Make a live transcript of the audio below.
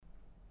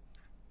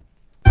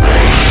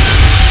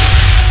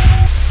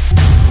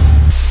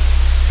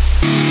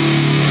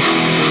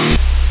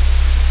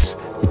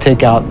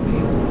take out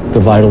the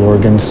vital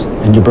organs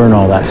and you burn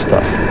all that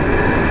stuff.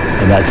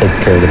 And that takes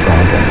care of the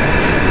problem.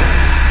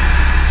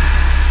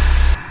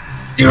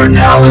 You are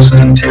now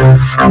listening to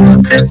From the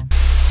Pit.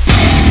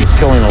 It's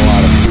killing a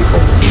lot of people.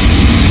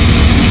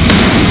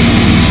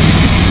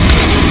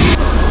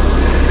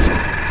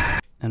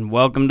 And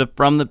welcome to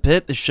From the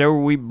Pit, the show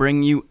where we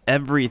bring you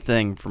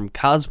everything from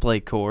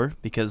cosplay core,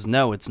 because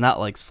no, it's not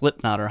like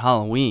Slipknot or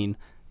Halloween.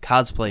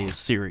 Cosplay is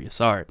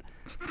serious art.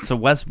 It's a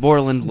West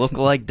Borland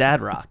lookalike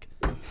dad rock.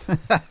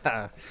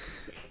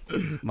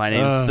 My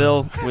name's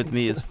Phil. With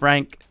me is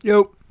Frank.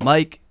 Yo.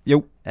 Mike.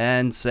 Yo.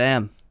 And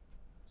Sam.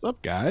 What's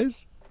up,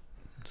 guys?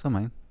 What's up,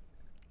 man?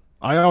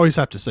 I always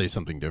have to say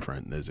something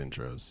different in those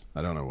intros.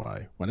 I don't know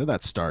why. When did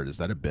that start? Is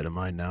that a bit of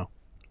mine now?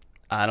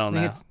 I don't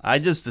know. I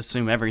just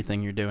assume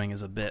everything you're doing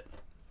is a bit.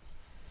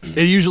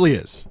 It usually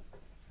is.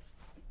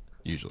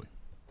 Usually.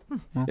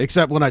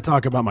 Except when I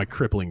talk about my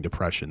crippling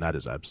depression. That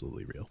is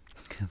absolutely real.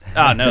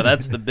 Oh, no,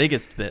 that's the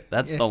biggest bit.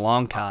 That's the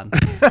long con.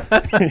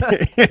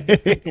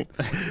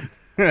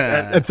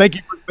 And thank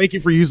you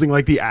for using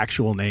like the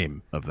actual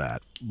name of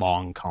that,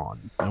 long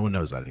con. No one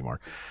knows that anymore.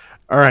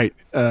 All right,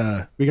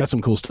 we got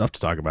some cool stuff to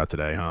talk about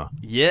today, huh?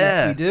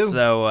 Yeah, yes, we do.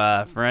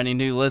 So for any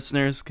new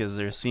listeners, because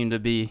there seem to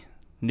be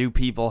new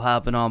people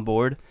hopping on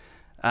board,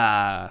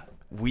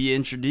 we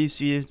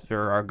introduce you,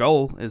 or our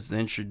goal is to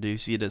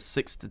introduce you to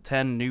 6 to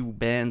 10 new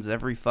bands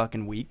every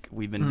fucking week.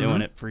 We've been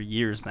doing it for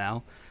years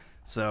now,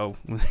 so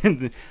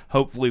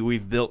hopefully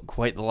we've built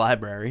quite the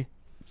library.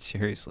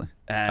 Seriously.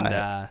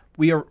 And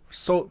we are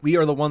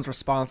the ones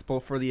responsible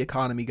for the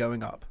economy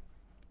going up.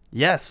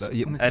 yes,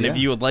 and if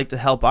you would like to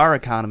help our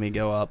economy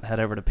go up, head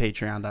over to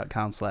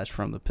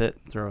patreon.com/fromthepit.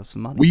 Throw us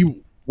some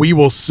money. We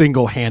will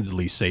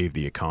single-handedly save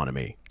the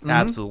economy.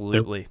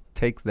 Absolutely.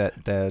 Take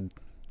that, Dad.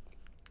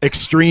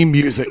 Extreme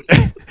music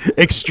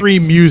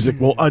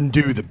will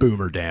undo the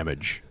boomer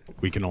damage.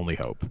 We can only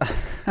hope.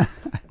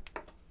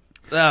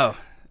 So,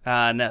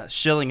 no,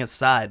 shilling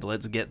aside,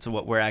 let's get to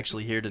what we're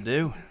actually here to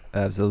do.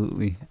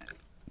 Absolutely.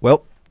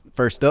 Well,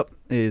 first up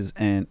is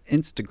an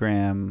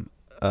Instagram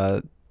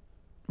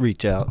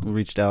reached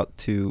out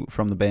to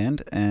from the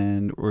band,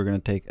 and we're going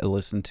to take a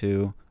listen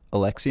to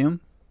Alexium.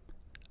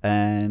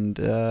 And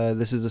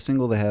this is a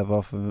single they have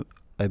off of,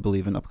 I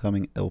believe, an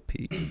upcoming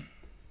LP.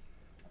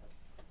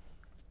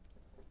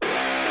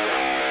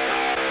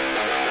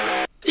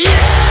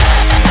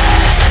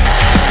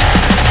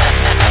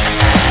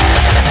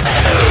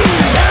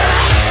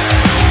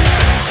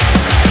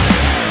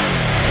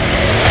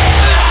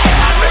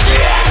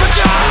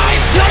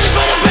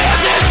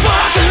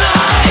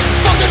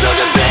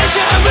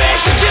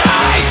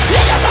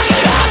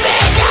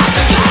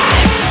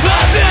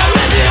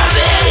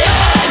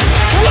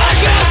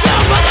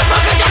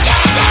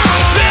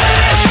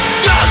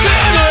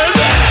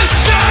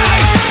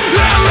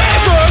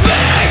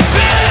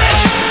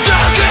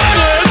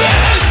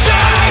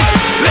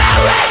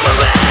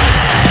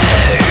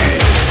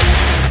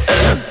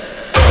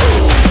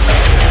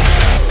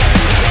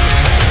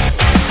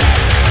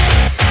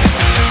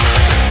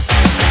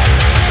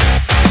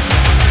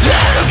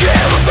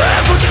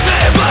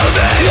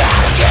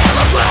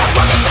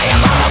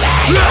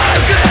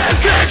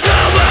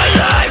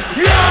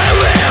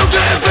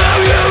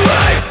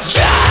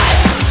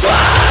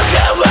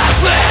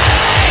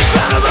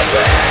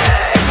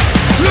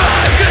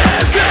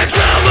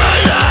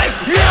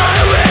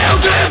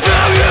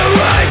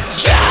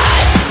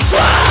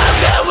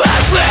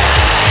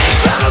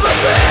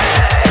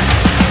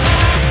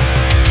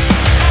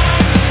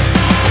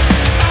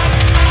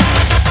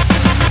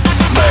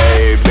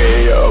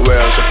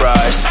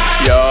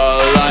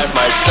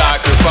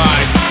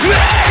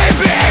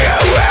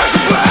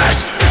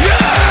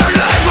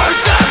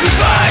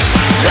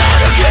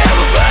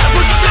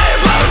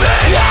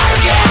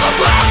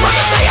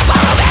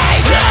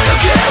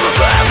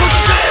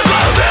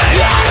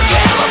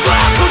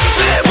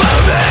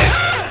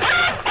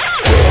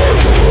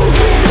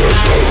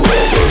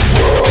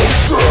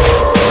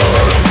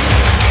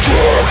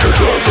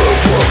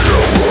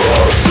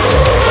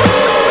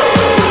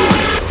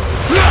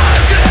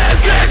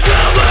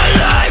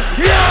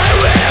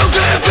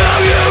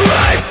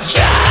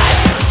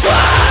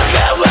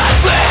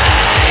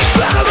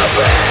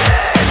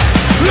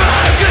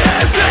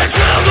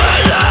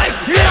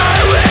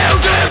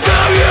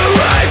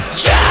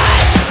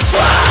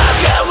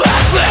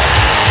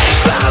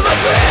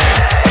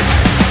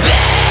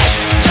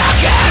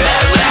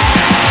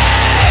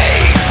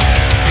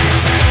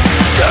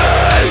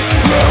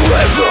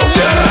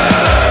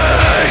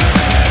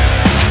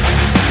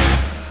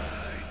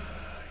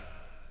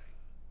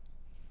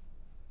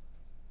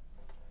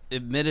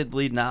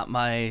 Admittedly, not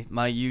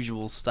my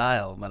usual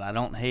style, but I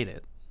don't hate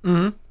it.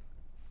 Mm-hmm.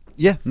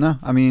 Yeah, no,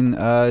 I mean,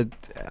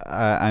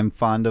 I'm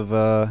fond of,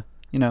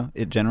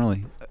 it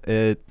generally.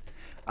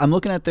 I'm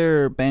looking at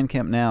their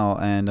Bandcamp now,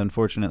 and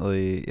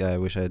unfortunately, I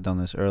wish I had done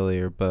this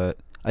earlier, but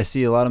I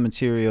see a lot of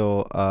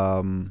material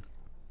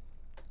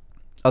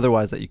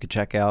otherwise that you could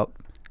check out,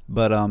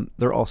 but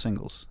they're all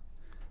singles.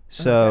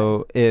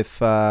 So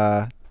if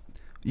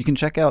you can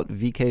check out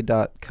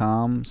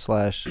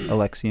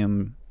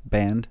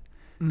vk.com/alexiumband.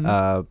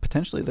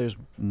 Potentially there's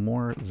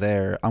more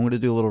there. I'm going to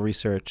do a little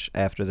research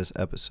after this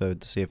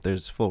episode to see if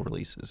there's full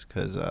releases,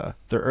 because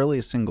their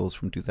earliest singles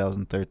from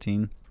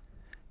 2013,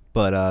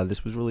 but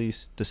this was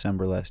released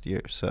December last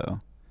year,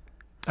 so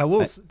I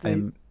will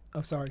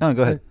sorry. No,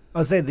 go ahead.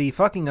 I'll say the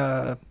fucking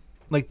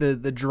like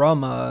the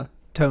drum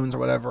tones or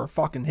whatever are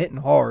fucking hitting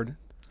hard.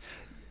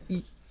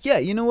 Yeah,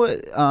 you know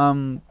what?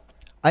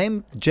 I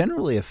am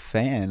generally a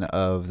fan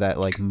of that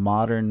like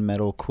modern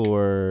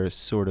metalcore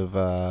sort of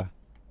a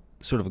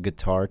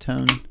guitar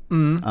tone.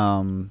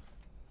 Mm-hmm.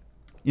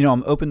 You know,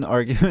 I'm open to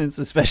arguments,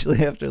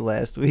 especially after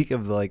last week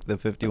of like the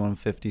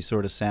 5150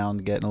 sort of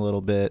sound getting a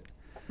little bit.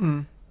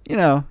 Mm. You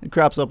know, it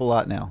crops up a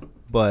lot now,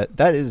 but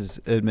that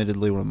is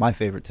admittedly one of my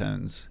favorite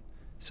tones.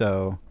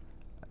 So,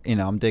 you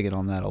know, I'm digging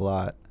on that a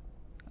lot.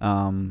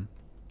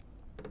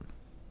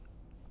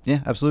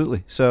 Yeah,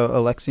 absolutely. So,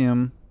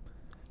 Alexium,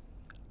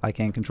 I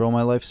Can't Control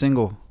My Life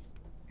single.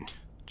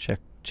 Check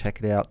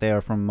it out. They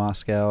are from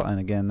Moscow, and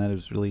again, that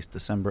was released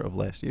December of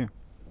last year.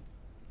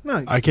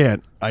 Nice.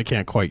 I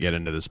can't quite get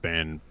into this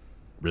band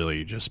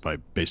really just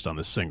based on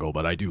this single,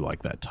 but I do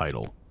like that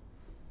title.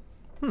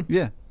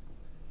 Yeah.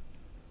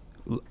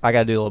 I got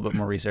to do a little bit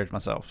more research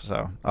myself,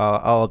 so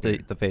I'll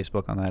update the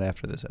Facebook on that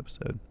after this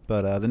episode.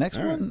 But the next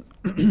one,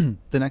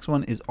 the next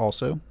one is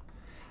also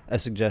a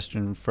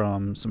suggestion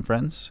from some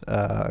friends,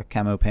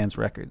 Camo Pants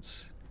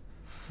Records.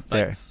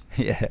 Nice.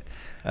 Yeah.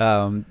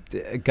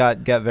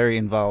 Got very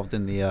involved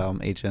in the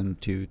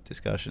HM2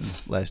 discussion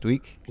last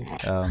week.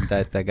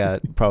 That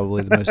got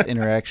probably the most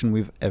interaction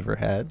we've ever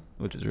had,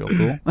 which is real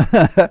cool.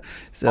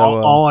 So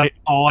all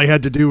I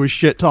had to do was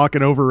shit talk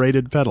an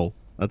overrated pedal.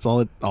 That's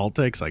all it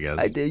takes, I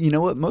guess. you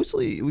know what?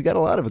 Mostly, we got a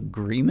lot of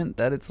agreement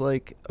that it's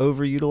like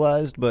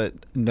overutilized, but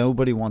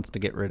nobody wants to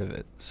get rid of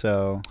it.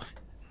 So,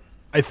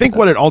 I think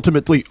what it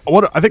ultimately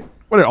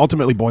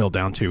boiled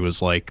down to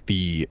is like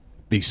the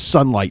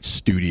Sunlight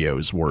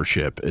Studios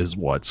worship is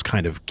what's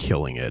kind of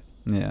killing it,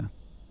 yeah.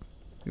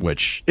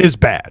 which is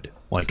bad.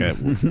 Like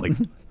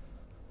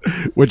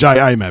which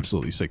I'm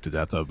absolutely sick to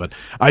death of. But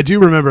I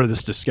do remember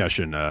this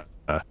discussion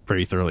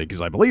pretty thoroughly because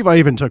I believe I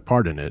even took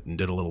part in it and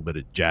did a little bit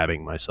of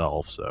jabbing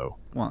myself. So,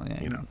 Well,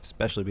 yeah, you know.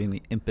 especially being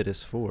the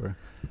impetus for.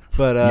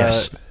 But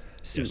Yes.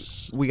 so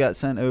Yes. we got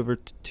sent over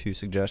two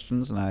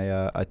suggestions, and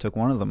I took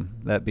one of them.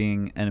 That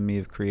being Enemy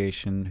of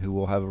Creation, who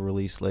will have a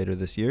release later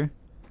this year.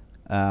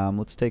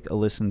 Let's take a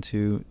listen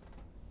to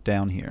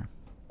Down Here.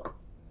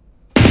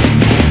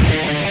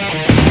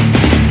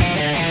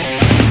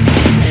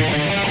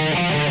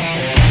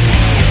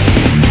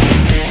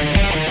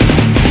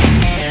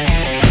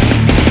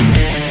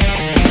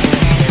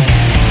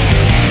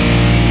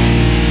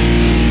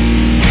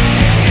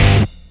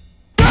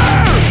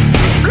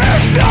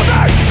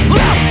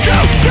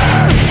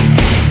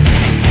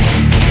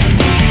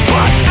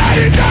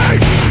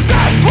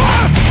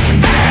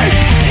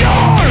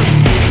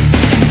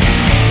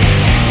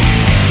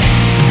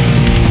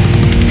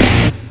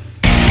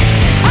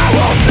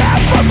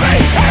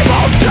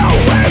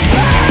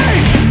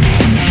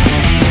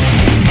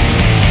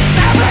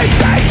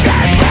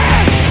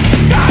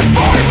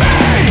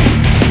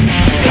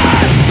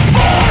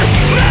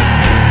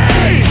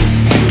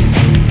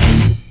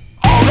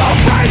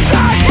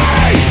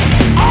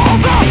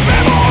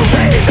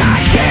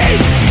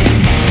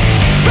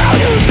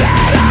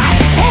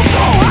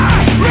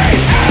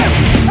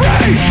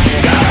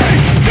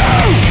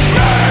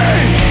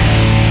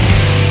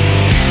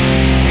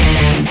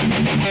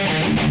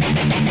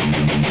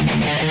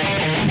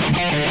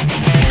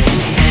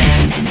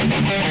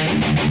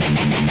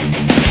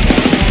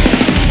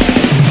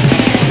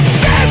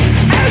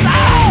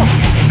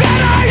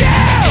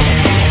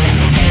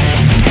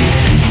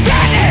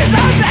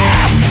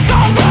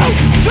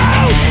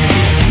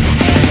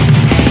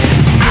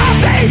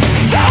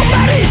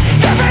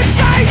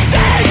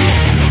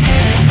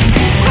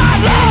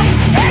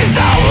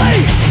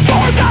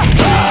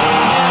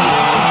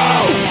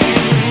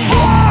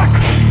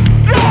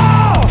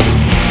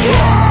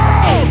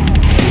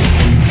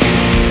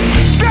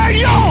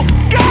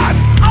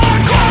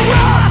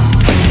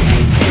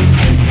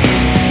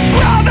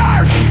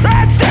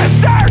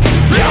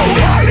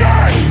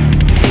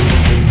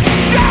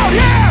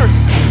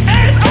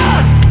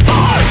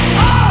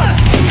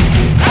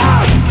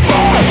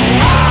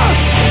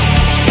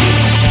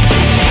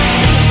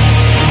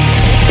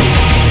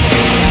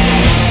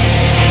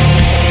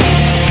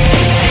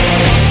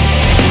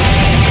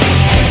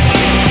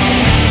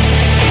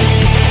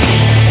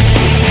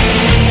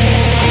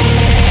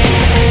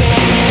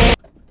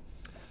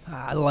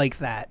 I like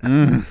that.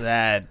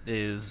 That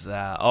is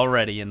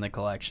already in the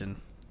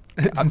collection.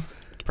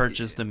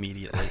 Purchased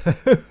immediately.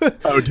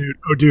 Oh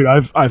dude,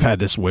 I've had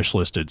this wish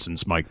listed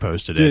since Mike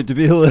posted Dude, it. to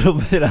be a little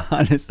bit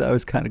honest, I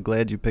was kind of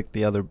glad you picked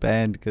the other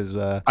band because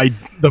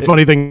The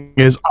funny thing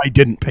is, I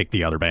didn't pick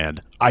the other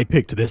band. I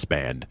picked this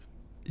band.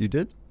 you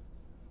did.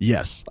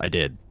 Yes, I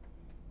did.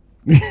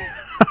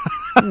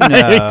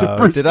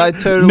 No, did I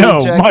totally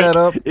no, jack Mike, that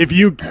up? If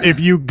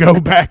you go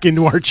back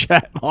into our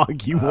chat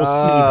log, you will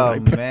see that Oh I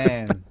put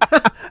man,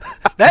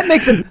 That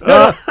makes it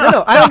no.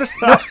 I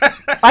understand.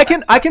 No,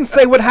 I can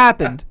say what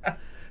happened.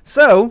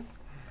 So,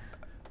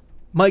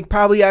 Mike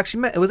probably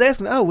actually was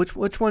asking, "Oh,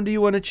 which one do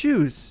you want to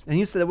choose?" And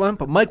you said one,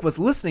 but Mike was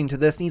listening to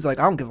this, and he's like,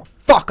 "I don't give a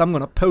fuck. I'm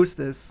gonna post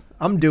this.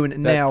 I'm doing it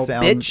now,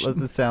 bitch."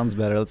 That sounds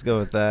better. Let's go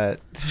with that.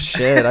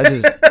 Shit,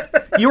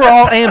 You were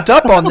all amped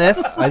up on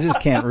this. I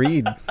just can't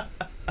read.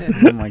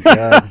 Oh my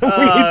god.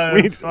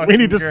 we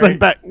need to send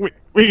back.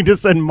 We need to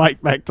send Mike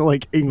back to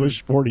like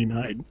English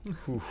 49,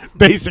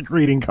 basic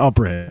reading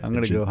comprehension. I'm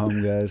gonna go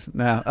home, guys.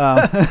 Now,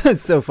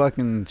 it's so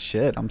fucking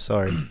shit. I'm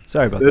sorry.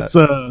 Sorry about This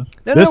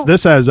that.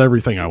 this has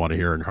everything I want to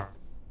hear in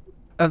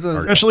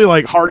especially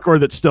like hardcore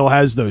that still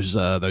has those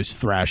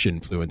thrash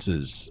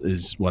influences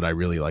is what I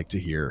really like to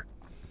hear.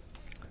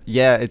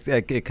 Yeah,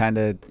 it kind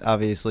of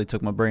obviously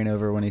took my brain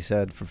over when he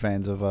said for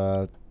fans of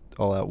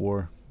All Out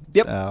War.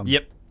 Yep.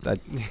 Yep. That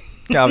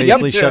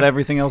obviously Yep. shut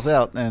everything else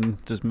out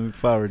and just moved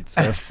forward. So.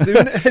 As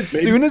soon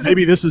as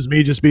Maybe it's- this is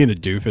me just being a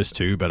doofus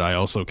too, but I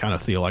also kind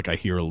of feel like I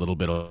hear a little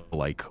bit of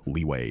like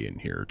leeway in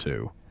here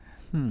too.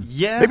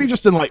 Yeah. Maybe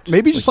just in like in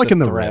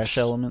the thrash riffs.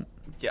 element.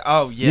 Yeah.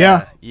 Oh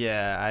yeah.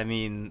 Yeah. I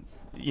mean,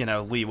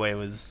 Leeway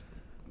was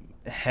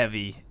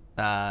heavy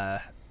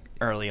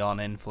early on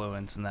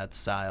influence in that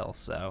style,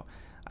 so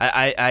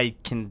I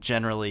can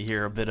generally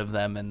hear a bit of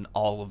them in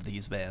all of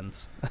these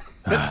bands.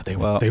 They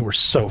were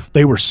so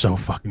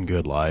fucking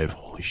good live.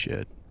 Holy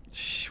shit.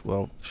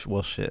 Well,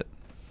 shit.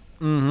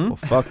 Mhm. Well,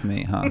 fuck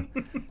me, huh?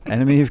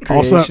 Enemy of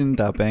Also-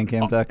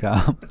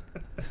 Creation.bandcamp.com.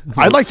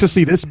 I'd like to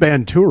see this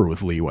band tour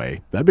with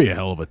Leeway. That'd be a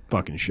hell of a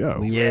fucking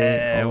show.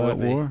 Yeah, it All would Out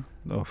be. War.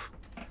 Oof.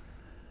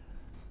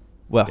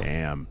 Well,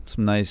 Damn.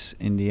 some nice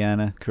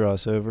Indiana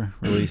crossover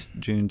released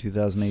June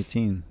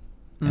 2018,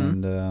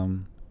 and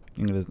I'm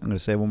gonna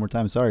say it one more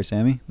time. Sorry,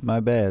 Sammy, my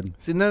bad.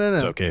 See, no.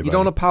 It's okay, You buddy.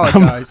 don't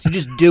apologize. You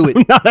just do it.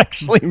 I'm not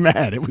actually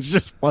mad. It was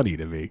just funny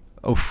to me.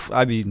 Oh,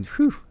 I mean,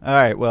 whew. All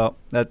right. Well,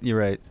 you're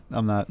right.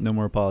 I'm not. No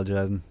more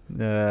apologizing.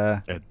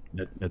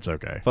 It's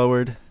okay.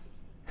 Forward.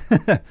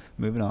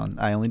 Moving on.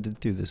 I only did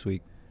 2 this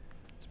week.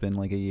 It's been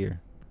like a year.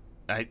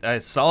 I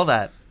saw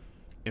that.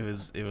 It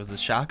was a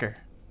shocker.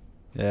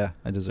 Yeah,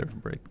 I deserve a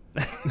break.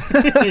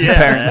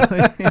 Yeah.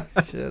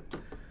 Apparently. Shit.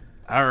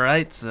 All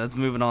right, so that's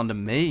moving on to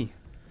me.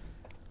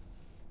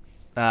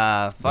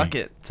 Fuck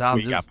it, Tom.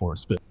 We got Just more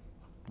spit.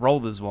 roll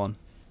this one.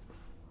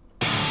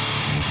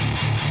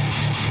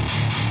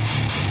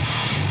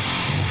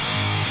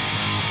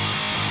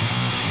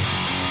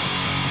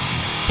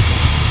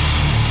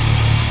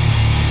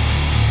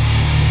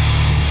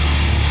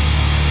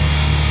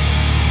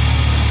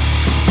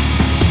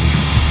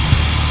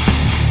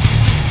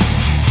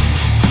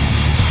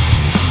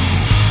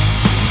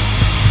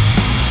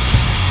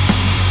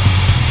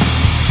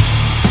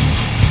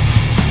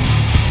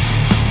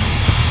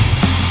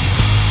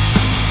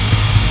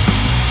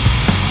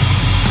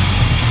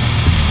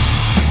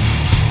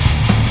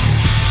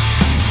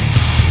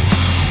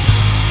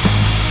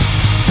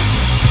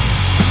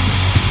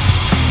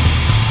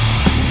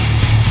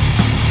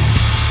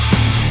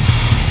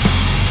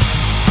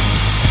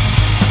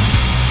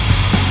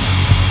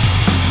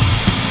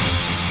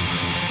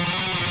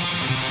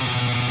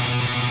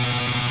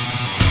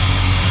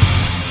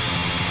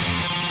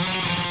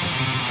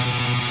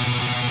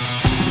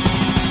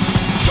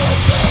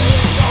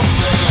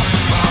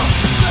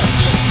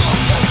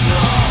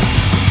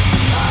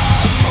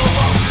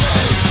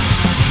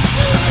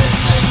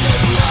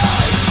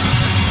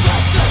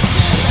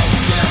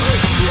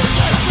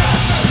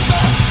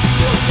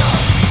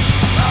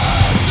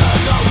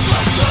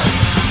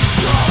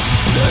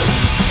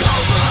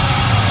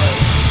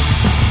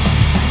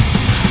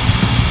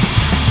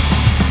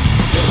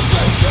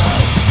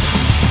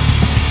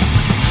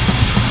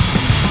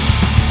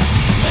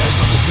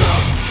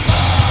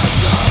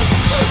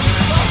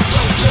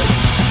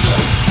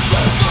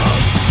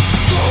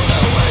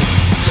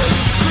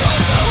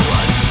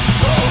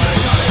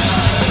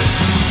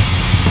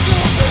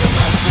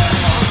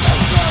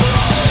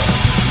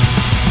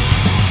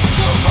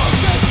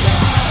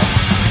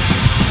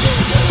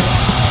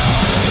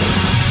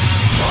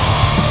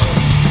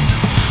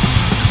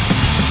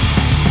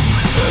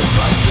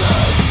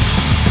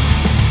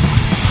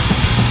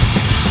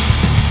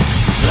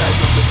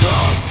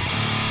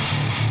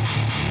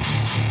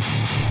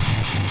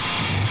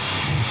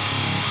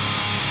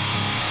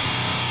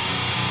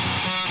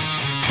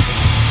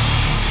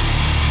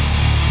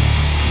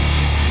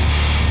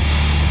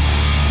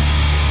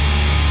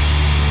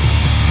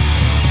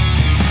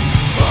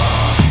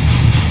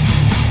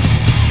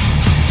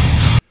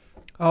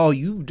 Oh,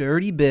 you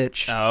dirty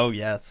bitch. Oh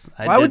yes.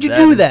 Why would did you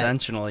do that?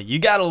 intentionally? You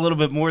got a little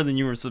bit more than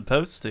you were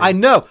supposed to. I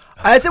know.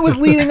 As it was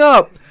leading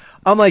up,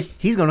 I'm like,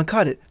 he's gonna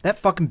cut it. That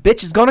fucking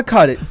bitch is gonna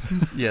cut it.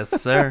 Yes,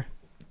 sir.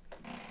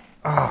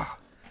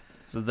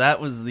 So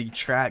that was the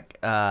track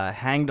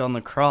Hanged on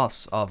the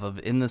Cross off of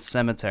In the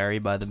Cemetery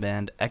by the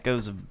band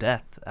Echoes of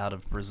Death out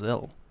of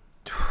Brazil.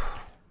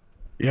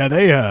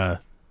 Yeah,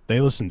 they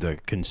listened to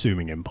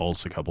Consuming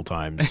Impulse a couple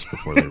times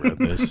before they read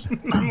this.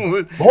 A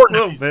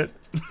little bit.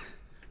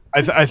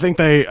 I think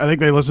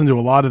they listened to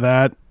a lot of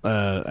that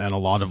and a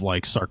lot of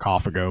like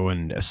Sarcophago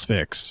and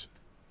Asphyx.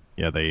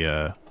 Yeah,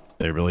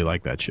 they really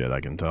like that shit. I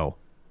can tell.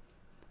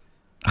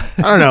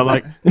 I don't know,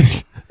 like,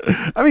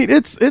 I mean,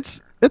 it's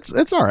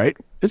all right.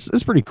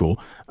 It's pretty cool.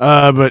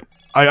 But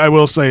I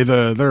will say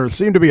there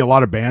seem to be a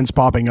lot of bands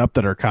popping up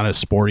that are kind of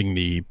sporting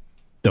the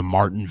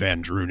Martin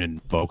Van Drunen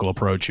vocal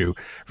approach. Who,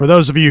 for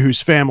those of you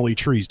whose family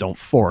trees don't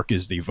fork,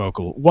 was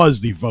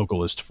the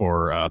vocalist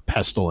for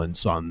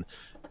Pestilence on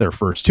their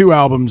first 2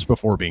 albums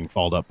before being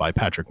followed up by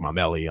Patrick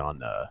Mamelli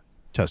on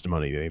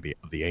Testimony of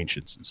the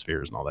Ancients and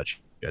Spheres and all that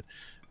shit.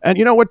 And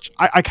you know what?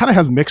 I kind of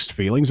have mixed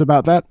feelings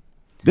about that.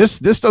 This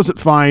does it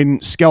fine.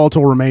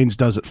 Skeletal Remains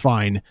does it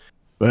fine,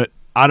 but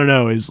I don't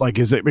know. Is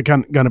it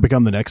going to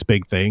become the next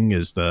big thing?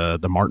 Is the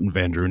Martin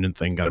Van Drunen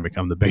thing going to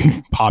become the big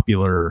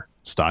popular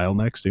style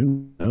next?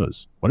 Who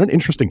knows? What an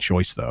interesting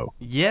choice, though.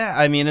 Yeah,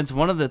 I mean, it's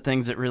one of the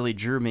things that really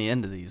drew me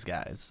into these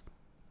guys.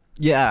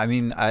 Yeah, I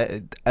mean,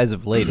 as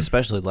of late,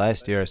 especially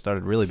last year, I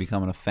started really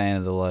becoming a fan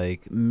of the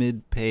like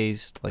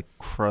mid-paced, like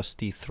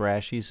crusty,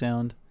 thrashy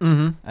sound.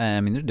 Mm-hmm. And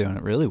I mean, they're doing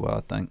it really well,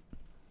 I think.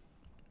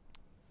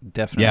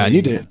 Definitely. Yeah, I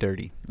need to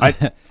dirty. I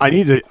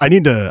need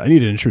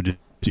to introduce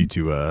you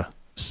to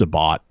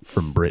Sabbat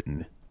from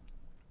Britain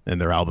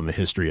and their album "A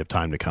History of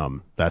Time to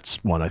Come."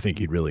 That's one I think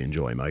you'd really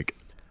enjoy, Mike.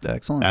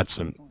 Excellent.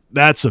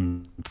 That's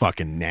some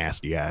fucking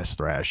nasty ass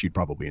thrash. You'd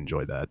probably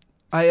enjoy that.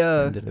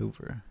 Send it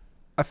over.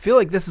 I feel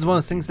like this is one of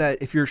those things that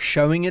if you're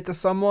showing it to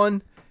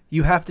someone,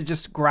 you have to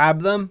just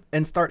grab them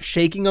and start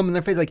shaking them in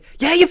their face like,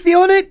 yeah, you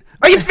feeling it?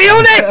 Are you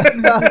feeling it?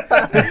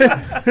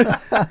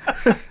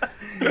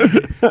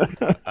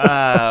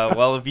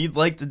 Well, if you'd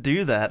like to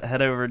do that,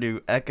 head over to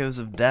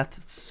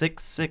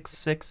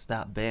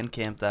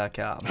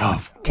echoesofdeath666.bandcamp.com.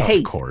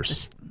 Taste. Of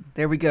course.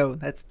 There we go.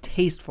 That's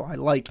tasteful. I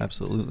like it.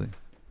 Absolutely.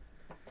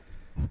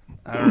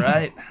 All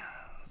right.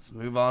 Let's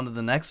move on to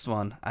the next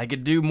one. I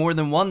could do more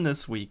than one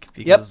this week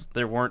because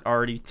there weren't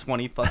already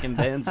 20 fucking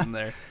bands in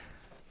there.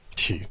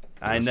 Gee.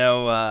 I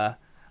know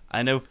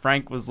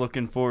Frank was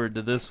looking forward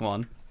to this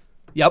one.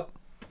 Yep.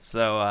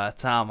 So,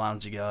 Tom, why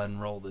don't you go ahead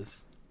and roll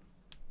this?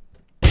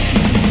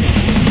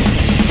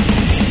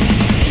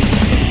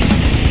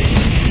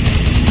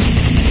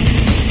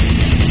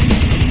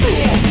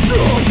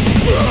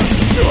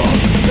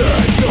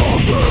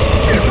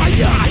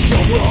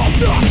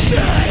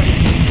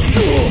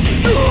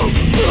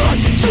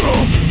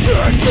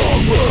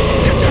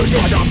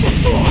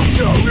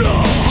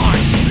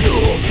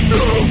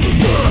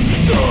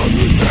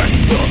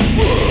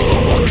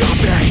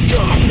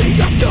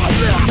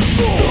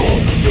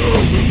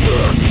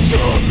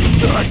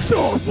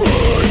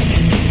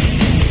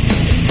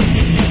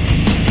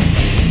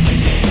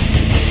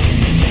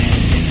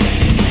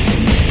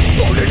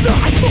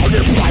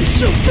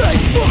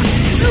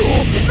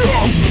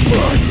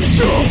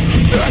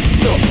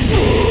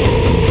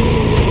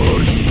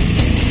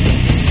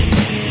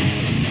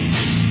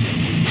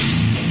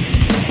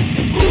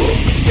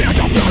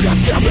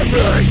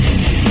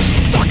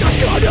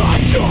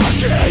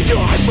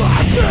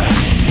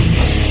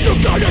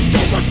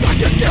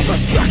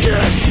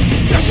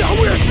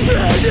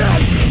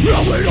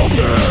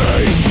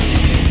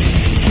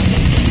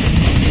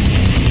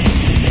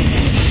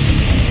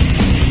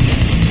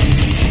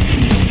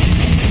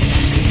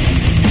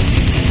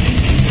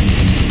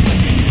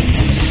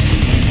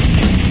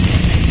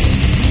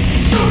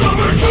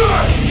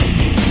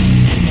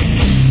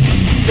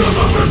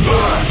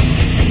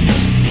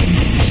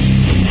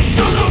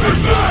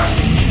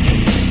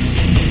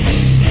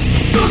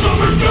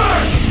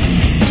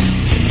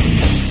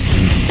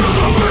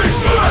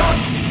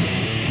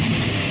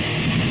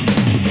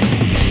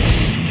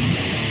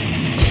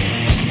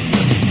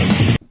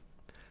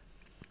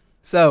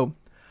 So,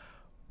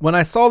 when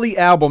I saw the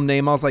album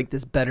name, I was like,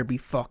 this better be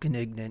fucking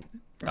Ignorant.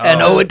 And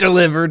it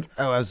delivered.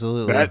 Oh,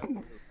 absolutely.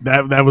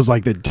 That was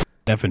like the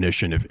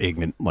definition of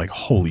ignorant. Like,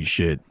 holy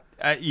shit.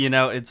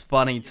 It's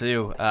funny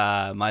too.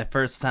 My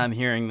first time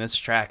hearing this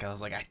track, I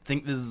was like, I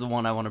think this is the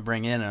one I want to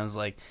bring in. And I was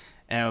like,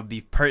 and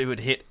it would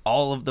hit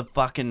all of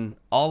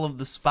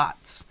the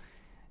spots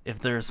if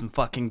there were some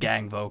fucking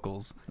gang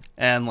vocals.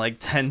 And like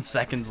 10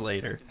 seconds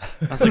later,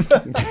 I was like,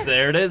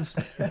 there it is.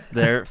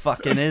 There it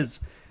fucking is.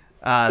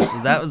 So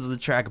that was the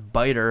track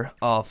Biter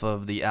off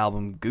of the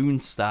album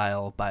Goon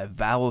Style by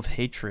Vow of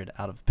Hatred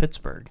out of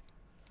Pittsburgh.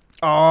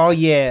 Oh,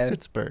 yeah.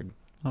 Pittsburgh.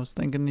 I was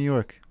thinking New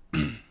York.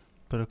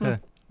 But okay.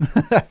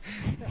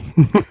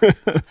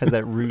 Has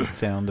that rude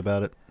sound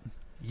about it.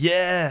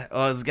 Yeah,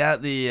 well, it's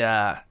got the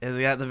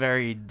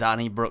very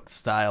Donnybrook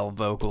style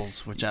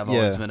vocals, which I've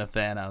always been a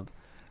fan of.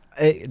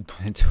 It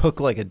took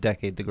like a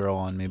decade to grow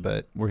on me,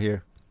 but we're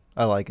here.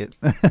 I like it.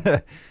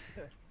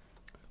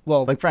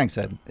 Well, like Frank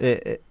said,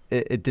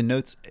 it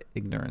denotes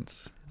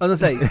ignorance. I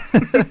was gonna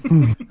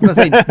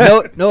say,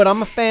 know what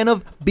I'm a fan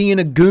of? Being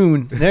a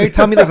goon. Now you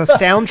tell me there's a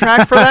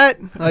soundtrack for that?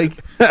 Like,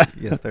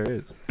 yes, there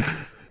is.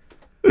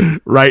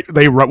 Right?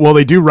 They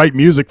do write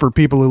music for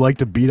people who like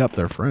to beat up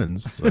their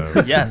friends.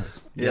 So.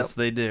 Yes, yes,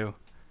 they do.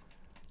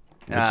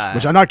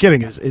 Which I'm not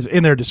kidding is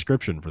in their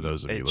description for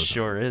those of you It listening.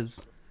 sure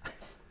is.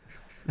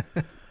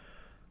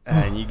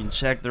 And you can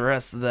check the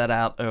rest of that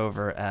out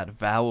over at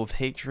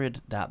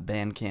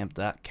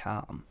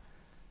vowofhatred.bandcamp.com.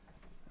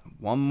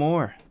 One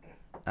more.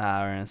 We're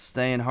gonna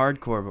stay in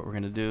hardcore, but we're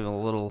gonna do a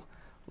little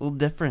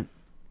different,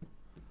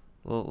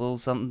 little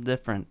something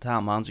different.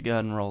 Tom, why don't you go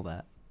ahead and roll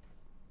that?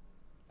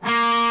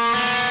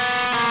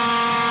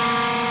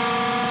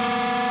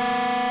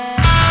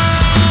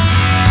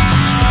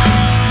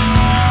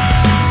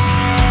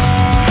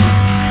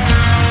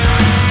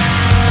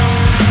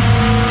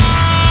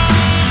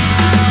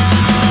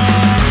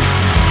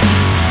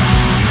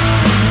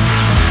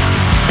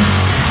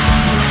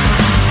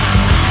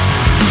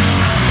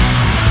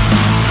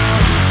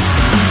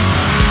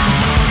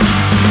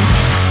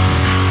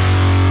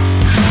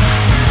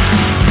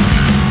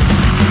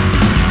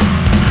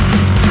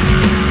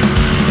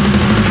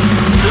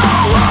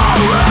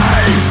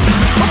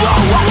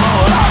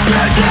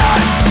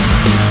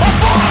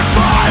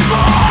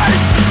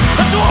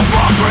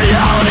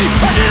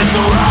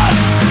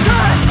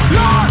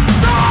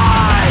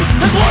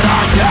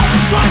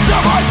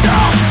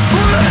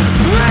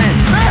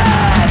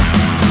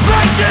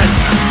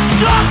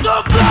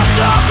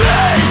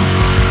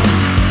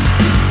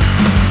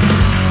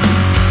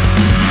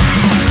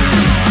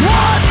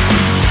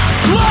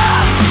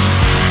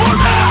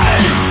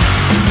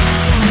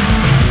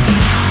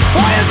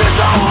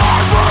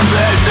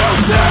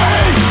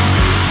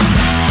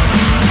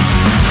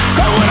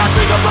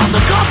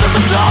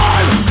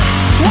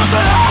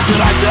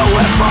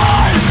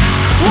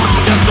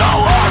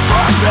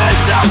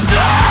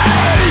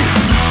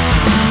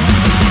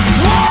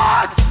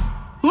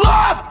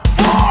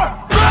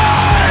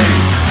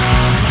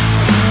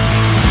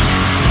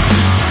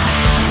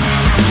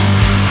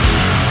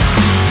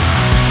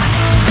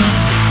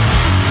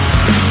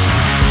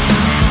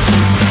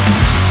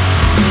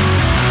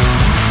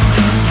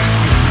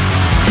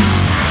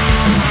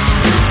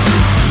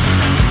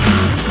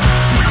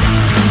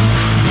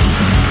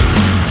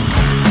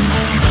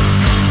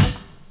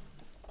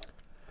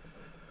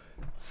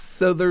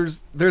 So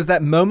there's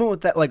that moment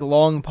with that like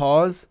long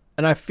pause,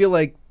 and I feel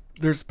like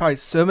there's probably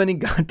so many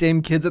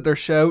goddamn kids at their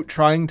show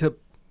trying to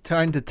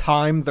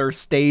time their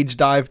stage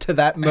dive to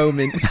that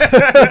moment.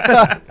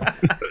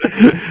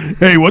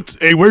 Hey,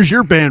 where's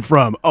your band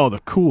from? Oh, the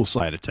cool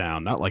side of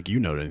town. Not like you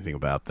know anything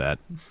about that.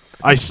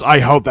 I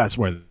hope that's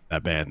where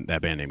that band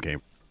name came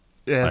from.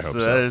 Yes, I hope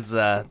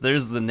so.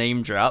 There's the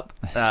name drop.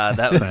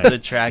 That was the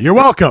track. You're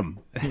welcome.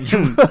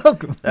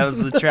 That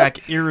was the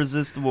track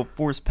Irresistible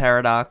Force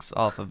Paradox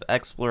off of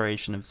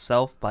Exploration of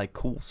Self by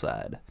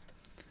Coolside.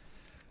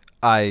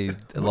 I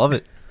love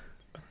it.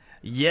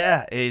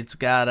 Yeah, it's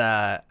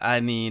got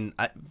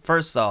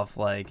first off,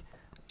 like,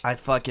 I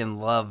fucking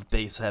love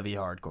bass heavy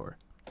hardcore.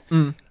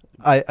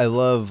 I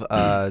love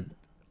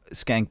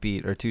skank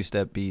beat or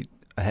two-step beat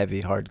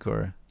heavy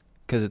hardcore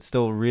because it's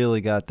still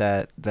really got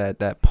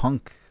that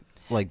punk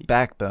like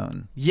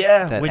backbone.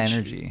 Yeah, that which,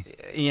 energy.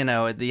 You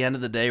know, at the end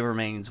of the day,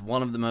 remains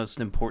one of the most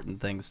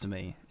important things to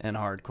me in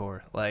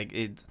hardcore. Like,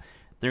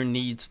 there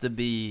needs to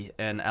be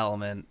an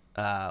element,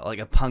 like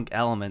a punk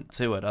element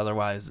to it.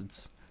 Otherwise,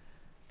 it's,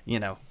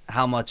 you know,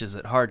 how much is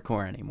it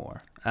hardcore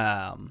anymore?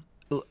 I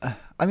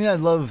mean, I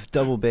love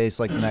double bass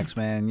like the next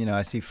man. You know,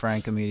 I see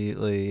Frank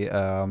immediately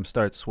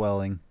start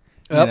swelling.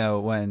 Yep. You know,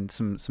 when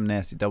some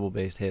nasty double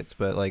bass hits,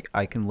 but like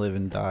I can live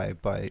and die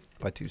by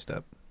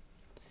two-step.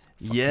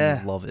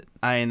 Yeah, love it.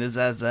 I mean, this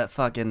has that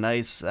fucking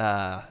nice,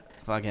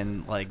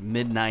 fucking like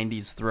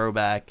mid-90s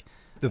throwback.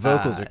 The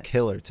vocals are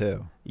killer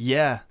too.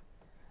 Yeah,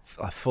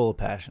 full of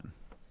passion.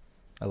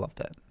 I love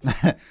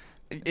that.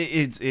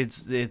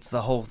 It's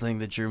the whole thing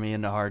that drew me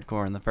into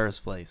hardcore in the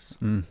first place.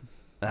 And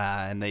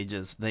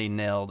they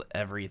nailed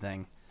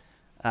everything.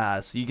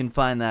 So you can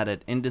find that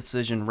at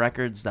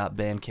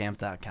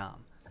indecisionrecords.bandcamp.com.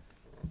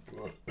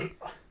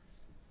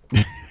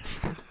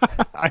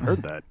 I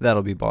heard that.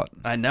 That'll be bought.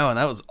 I know, and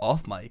that was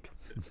off mic.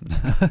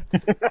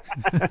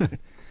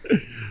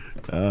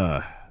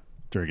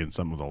 Drinking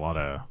something with a lot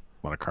of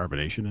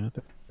carbonation in it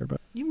there, but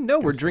You know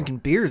we're drinking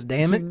beers,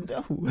 damn it.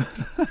 No.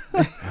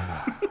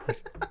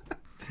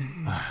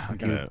 I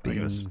He was gotta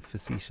being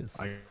facetious.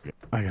 I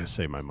gotta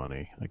save my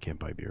money. I can't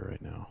buy beer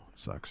right now. It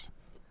sucks.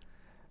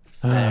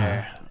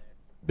 There.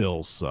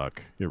 Bills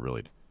suck. They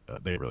really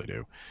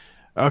do.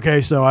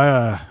 Okay, so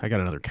I got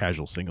another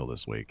casual single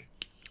this week.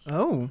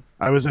 Oh.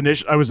 I was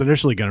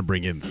initially gonna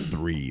bring in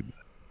 3.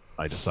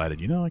 I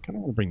decided, I kind of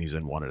want to bring these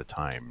in one at a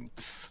time,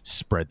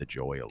 spread the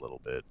joy a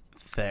little bit.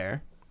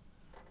 Fair.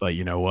 But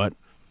you know what?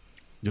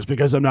 Just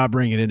because I'm not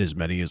bringing in as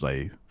many as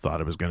I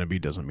thought it was going to be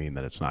doesn't mean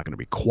that it's not going to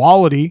be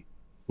quality,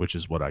 which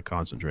is what I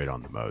concentrate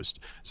on the most.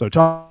 So,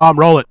 Tom,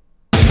 roll it.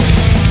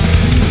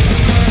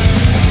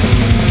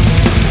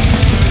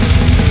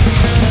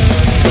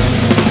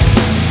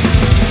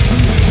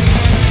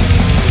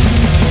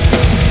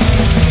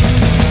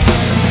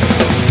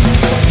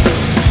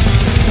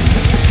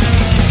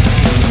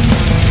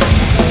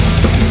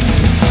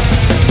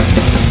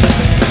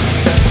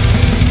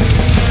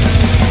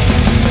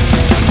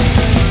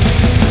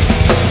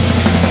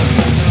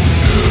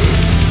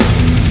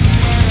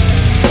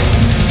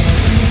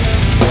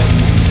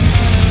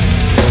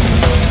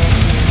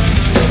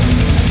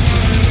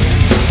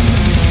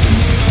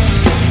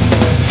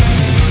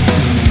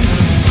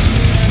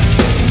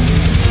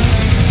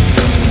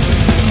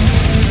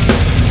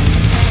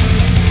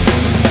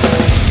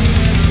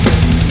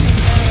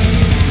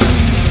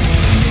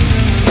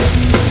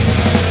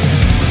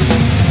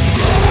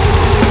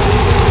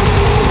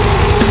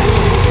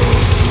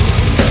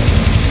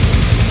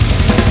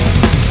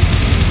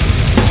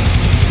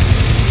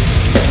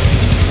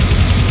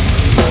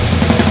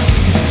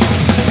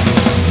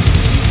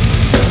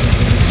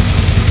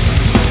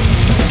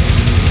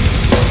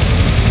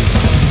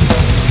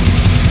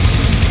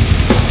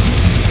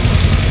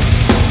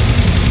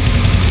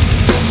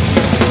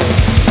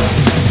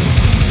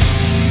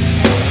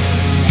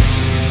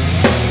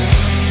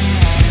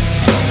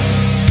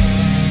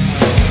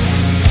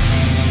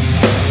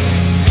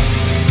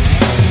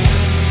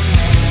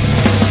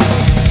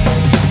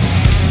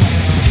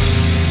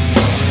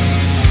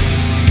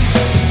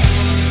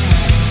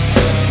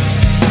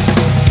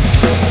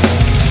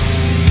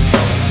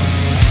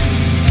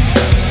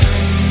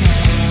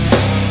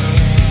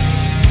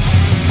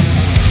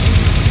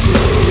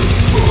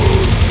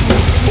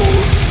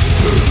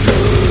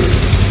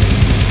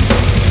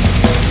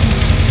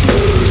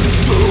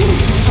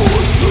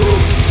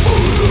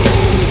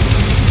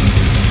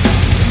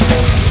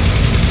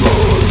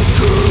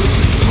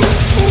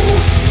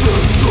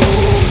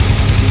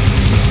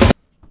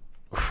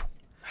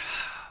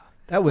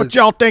 That What was.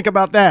 y'all think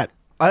about that?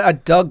 I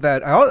dug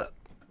that. I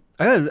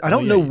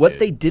don't know you what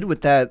did. they did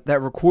with that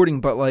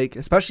recording, but like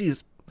especially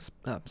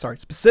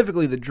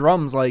specifically the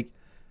drums. Like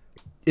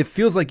it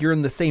feels like you're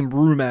in the same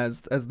room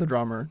as the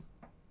drummer.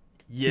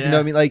 Yeah. You know what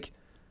I mean? Like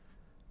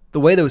the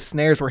way those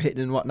snares were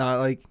hitting and whatnot.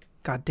 Like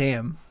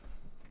goddamn.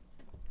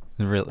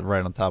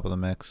 Right on top of the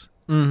mix.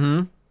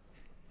 Mm-hmm.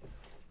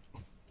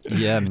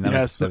 Yeah, I mean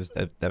Yes.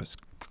 that was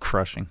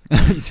crushing.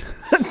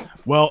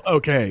 Well,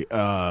 okay.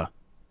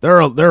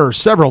 There are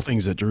several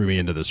things that drew me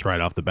into this right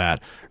off the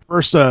bat.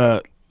 First,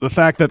 the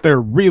fact that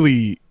they're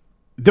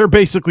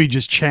basically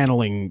just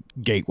channeling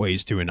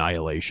Gateways to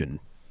Annihilation,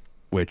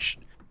 which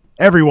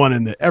everyone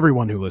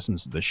who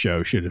listens to the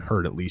show should have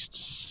heard at least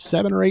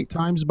 7 or 8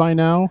 times by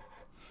now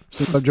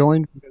since I've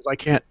joined, because I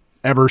can't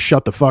ever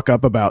shut the fuck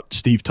up about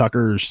Steve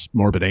Tucker's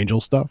Morbid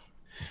Angel stuff.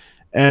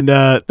 And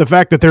the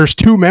fact that there's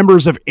 2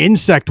 members of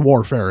Insect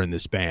Warfare in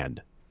this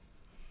band.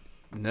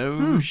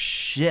 No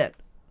shit.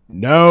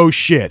 No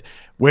shit.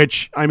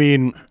 Which, I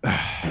mean,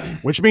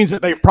 which means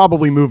that they've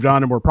probably moved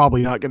on and we're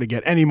probably not going to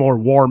get any more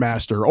War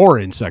Master or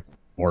Insect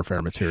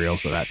Warfare material,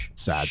 so that's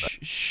sad.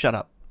 But Shut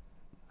up.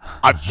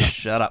 I,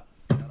 Shut up.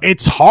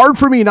 it's hard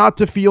for me not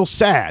to feel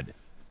sad.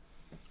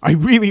 I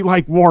really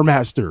like War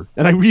Master,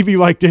 and I really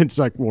liked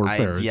Insect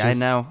Warfare. I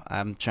know.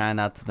 I'm trying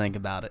not to think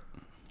about it.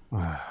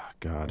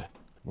 God,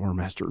 War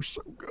Master is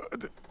so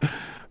good.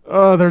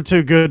 Oh, they're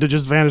too good to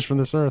just vanish from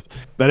this earth.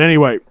 But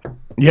anyway,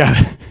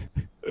 yeah.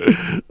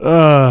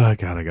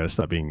 God, I gotta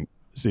stop being.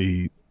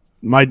 See,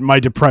 my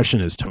depression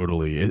is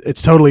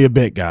it's totally a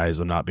bit, guys.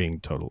 I'm not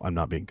being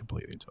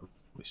completely totally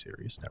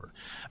serious. Never.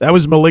 That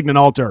was Malignant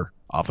Altar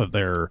off of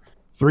their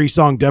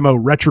 3-song demo,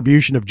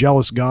 Retribution of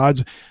Jealous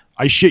Gods.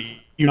 I shit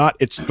you not.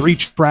 It's 3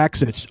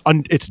 tracks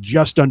and it's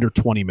just under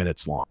 20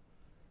 minutes long.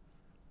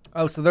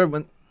 Oh, so they're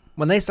when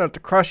they start to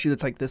crush you,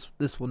 it's like this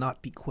will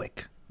not be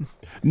quick.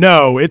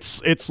 No,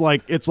 it's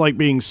like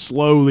being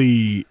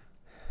slowly.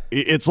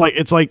 It's like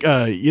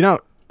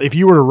if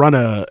you were to run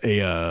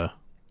a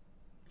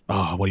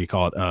what do you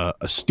call it, a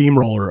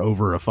steamroller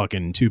over a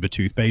fucking tube of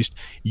toothpaste,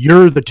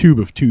 you're the tube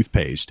of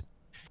toothpaste,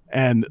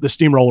 and the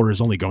steamroller is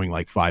only going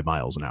like 5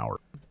 miles an hour.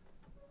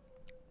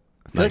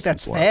 I feel like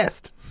that's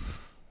fast.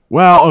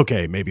 Well,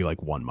 okay, maybe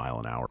like 1 mile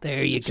an hour.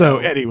 There you go. So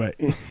anyway,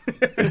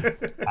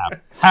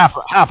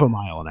 half a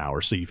mile an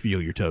hour, so you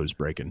feel your toes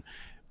breaking.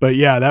 But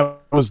yeah, that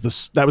was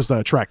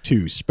the track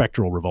 2,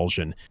 Spectral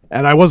Revulsion.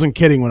 And I wasn't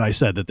kidding when I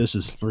said that this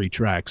is 3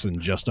 tracks and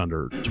just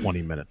under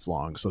 20 minutes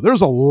long. So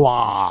there's a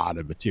lot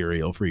of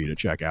material for you to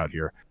check out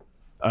here.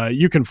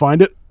 You can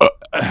find it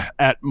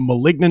at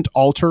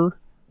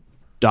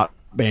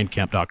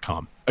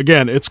malignantaltar.bandcamp.com.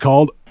 Again, it's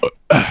called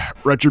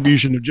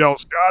Retribution of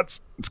Jealous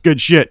Gods. It's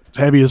good shit. It's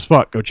heavy as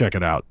fuck. Go check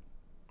it out.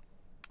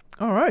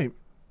 All right.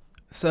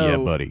 So Yeah,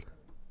 buddy.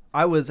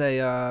 I was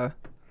a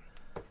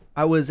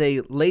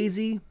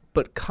lazy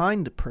but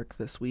kind prick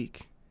this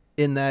week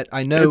in that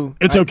I know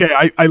It's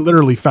okay. I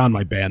literally found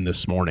my band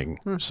this morning,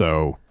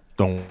 so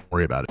don't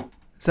worry about it.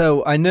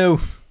 So I know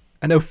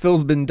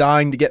Phil's been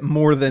dying to get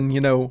more than,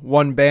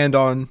 one band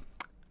on.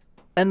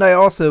 And I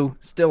also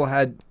still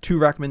had 2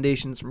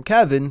 recommendations from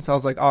Kevin, so I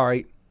was like, all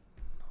right,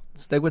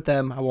 stick with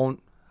them. I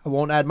won't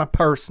add my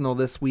personal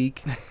this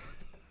week.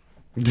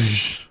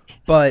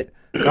 But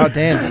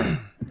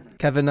goddamn,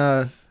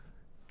 Kevin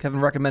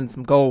recommended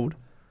some gold.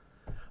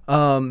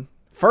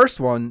 First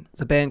one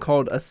is a band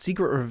called A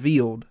Secret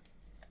Revealed,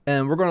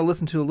 and we're going to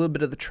listen to a little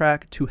bit of the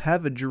track To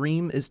Have a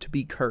Dream Is to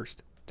Be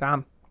Cursed.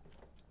 Tom.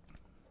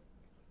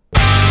 To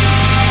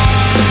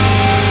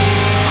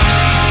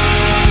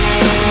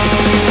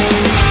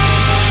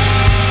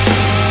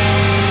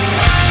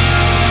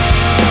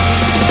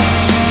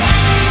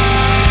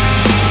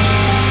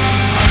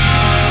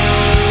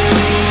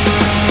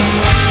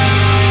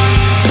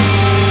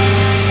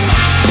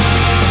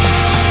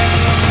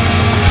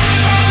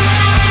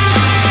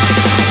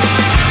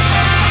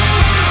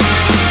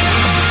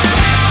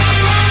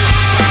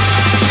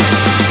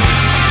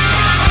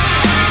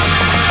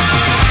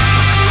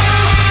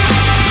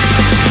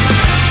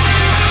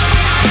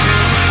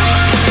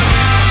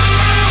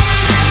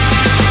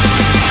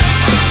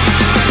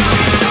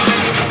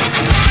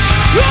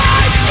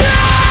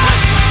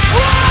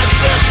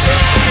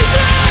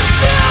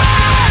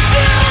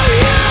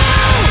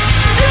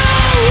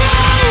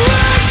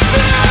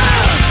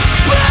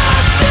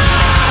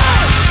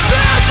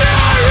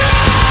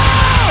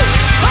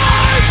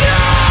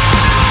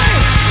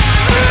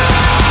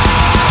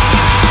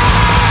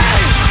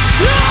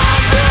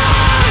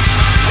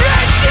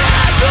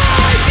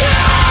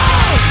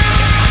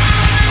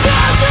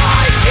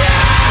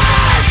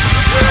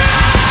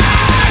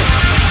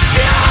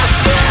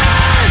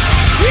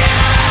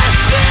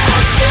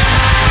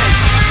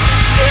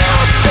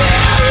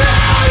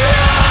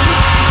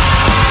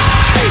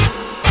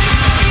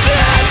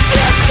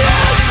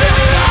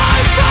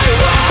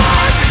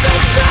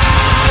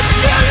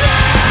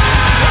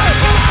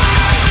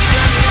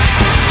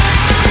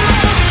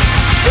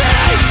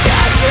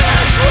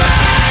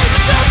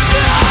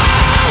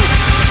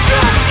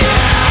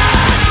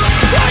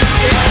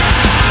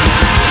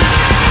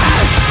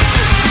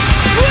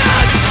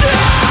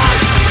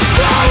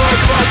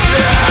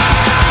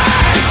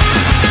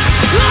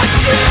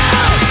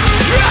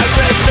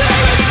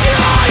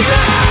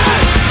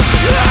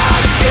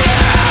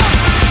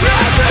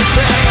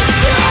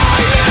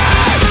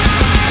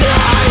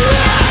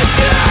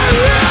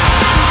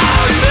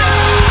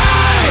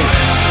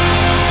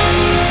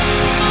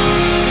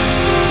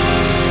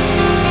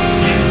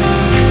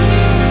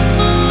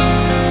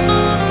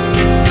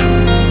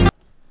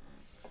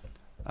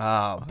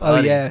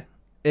buddy. yeah,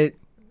 it.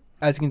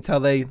 As you can tell,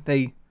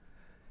 they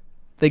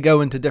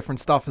go into different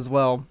stuff as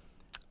well.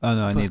 Oh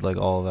no, I need like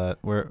all of that.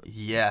 Where?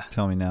 Yeah.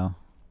 Tell me now.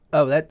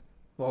 Oh,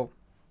 well.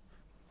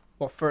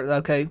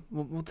 Okay,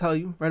 we'll tell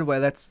you right away.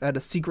 That's at a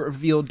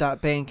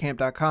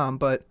secretreveal.bandcamp.com.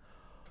 But,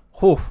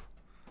 whew.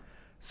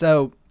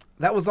 So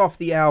that was off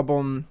the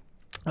album,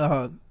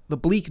 The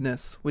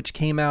Bleakness, which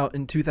came out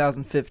in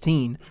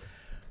 2015.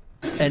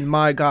 And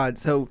my God,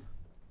 so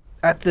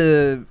at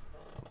the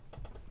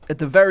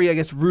very, I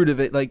guess, root of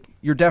it, like,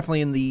 you're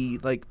definitely in the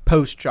like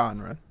post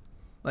genre,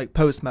 like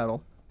post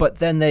metal. But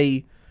then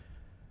they're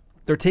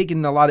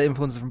taking a lot of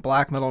influences from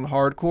black metal and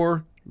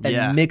hardcore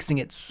and mixing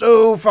it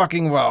so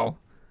fucking well.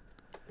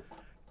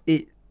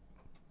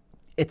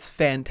 It's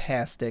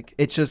fantastic.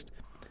 It's just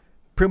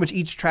pretty much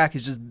each track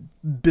is just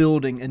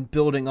building and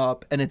building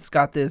up, and it's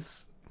got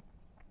this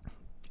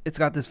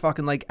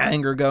fucking like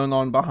anger going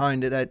on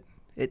behind it that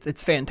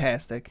it's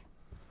fantastic.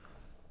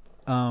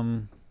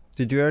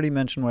 Did you already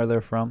mention where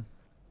they're from?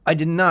 I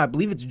did not. I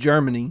believe it's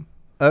Germany.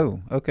 Oh,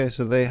 okay.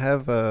 So they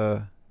have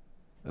a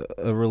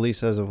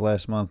release as of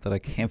last month that I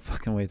can't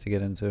fucking wait to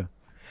get into.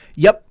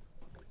 Yep.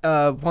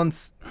 So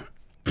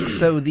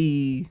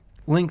the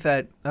link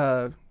that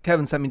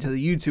Kevin sent me to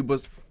the YouTube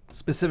was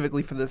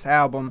specifically for this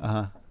album.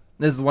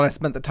 This is the one I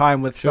spent the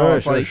time with. Sure.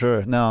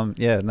 No,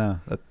 yep.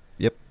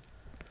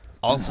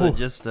 Also,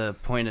 just to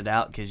point it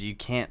out, because you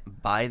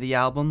can't buy the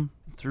album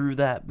through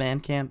that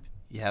Bandcamp,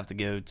 you have to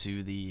go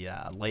to the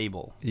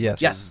label. Yes.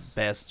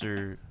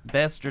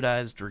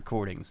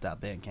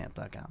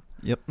 Bastardizedrecordings.bandcamp.com.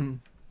 Yep.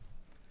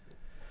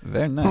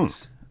 Very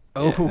nice.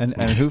 Oh. And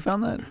who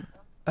found that?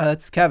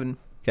 It's Kevin.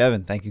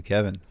 Kevin. Thank you,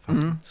 Kevin.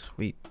 Fucking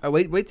sweet.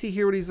 Wait till you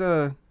hear what he's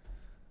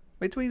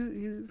wait till he's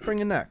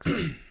bringing next.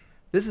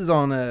 This is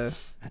on a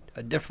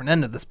different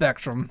end of the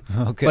spectrum.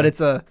 Okay. But it's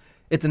an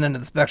end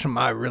of the spectrum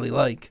I really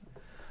like.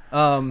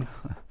 So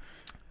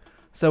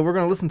we're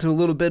gonna listen to a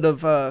little bit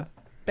of a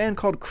band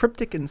called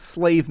Cryptic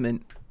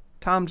Enslavement.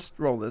 Tom, just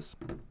roll this.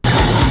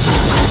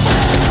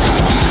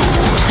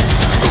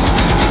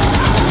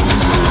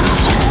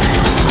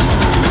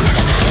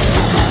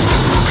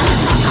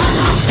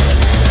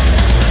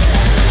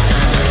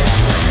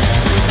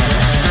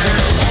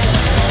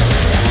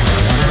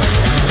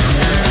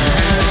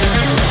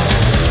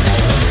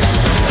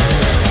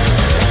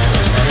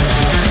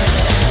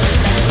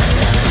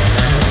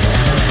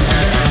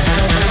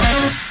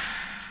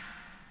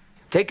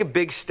 Take a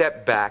big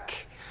step back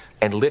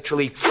and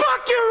literally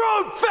fuck your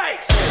own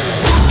face!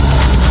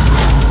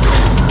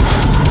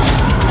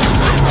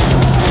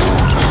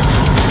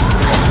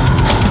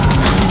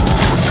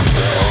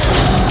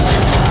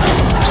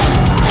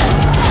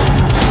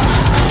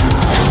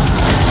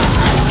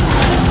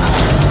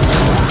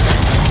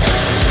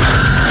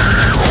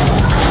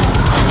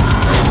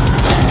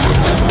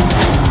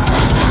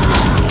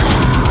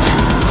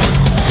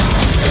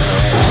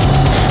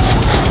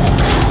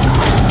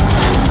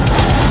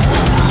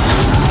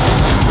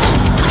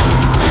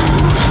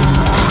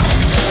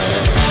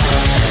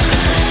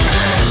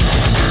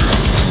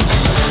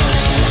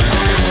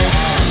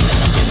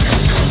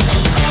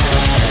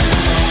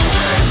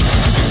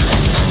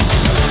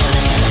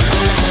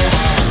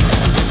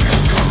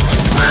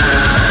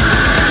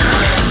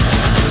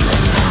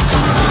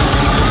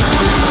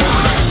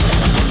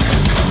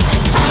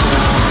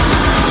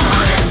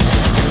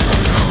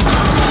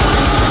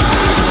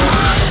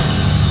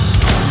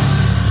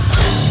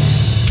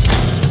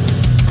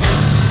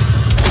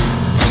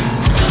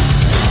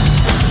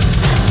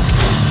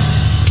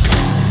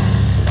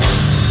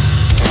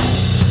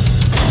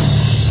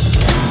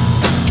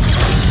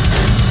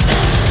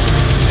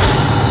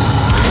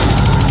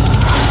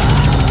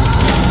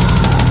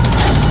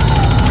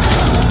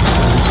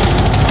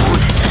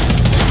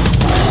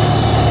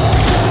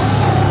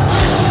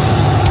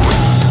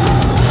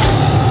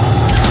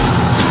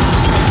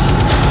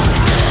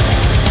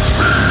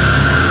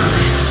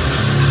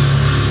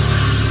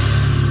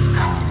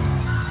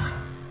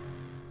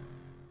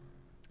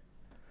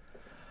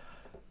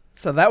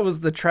 So that was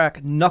the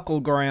track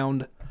Knuckle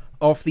Ground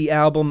off the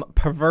album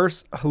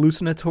Perverse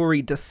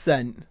Hallucinatory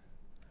Descent.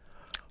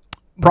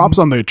 Props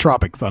on the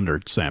Tropic Thunder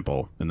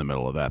sample in the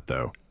middle of that,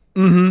 though.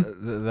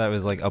 Mm-hmm. That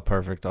was like a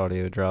perfect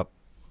audio drop.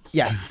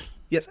 Yes.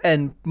 Yes,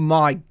 and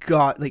my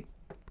God, like,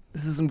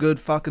 this is some good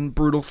fucking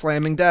brutal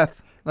slamming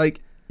death.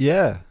 Like,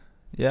 yeah,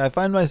 I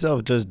find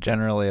myself just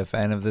generally a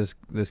fan of this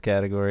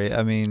category.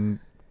 I mean,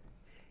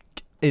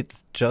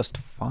 it's just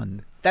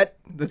fun.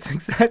 That's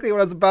exactly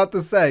what I was about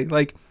to say.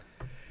 Like,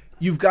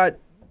 you've got,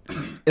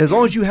 as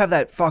long as you have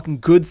that fucking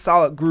good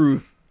solid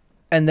groove,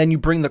 and then you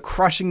bring the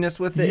crushingness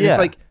with it, and it's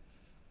like,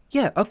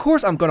 yeah, of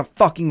course I'm gonna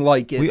fucking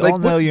like it. We like, all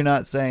know you're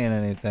not saying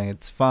anything.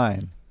 It's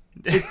fine.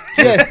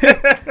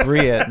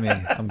 Brie at me.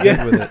 I'm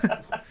good with it.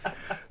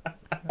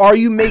 Are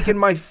you making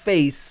my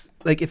face,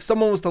 like, if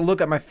someone was to look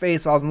at my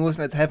face while I was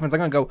listening to headphones, I'm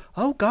gonna go,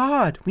 oh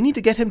God, we need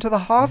to get him to the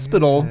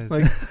hospital. Yes.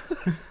 Like,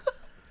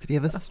 did he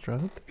have a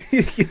stroke?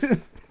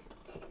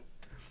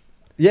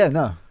 Yeah,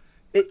 no.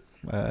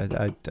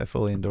 I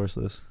fully endorse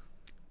this.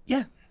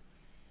 Yeah,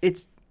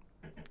 it's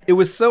it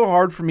was so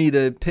hard for me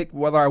to pick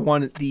whether I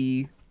wanted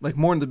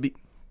more in the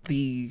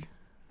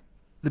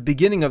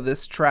beginning of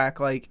this track,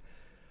 like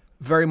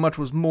very much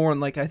was more in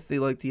like I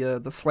feel like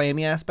the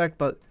slammy aspect,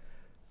 but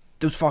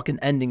those fucking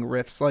ending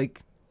riffs,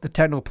 like the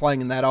techno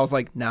playing in that, I was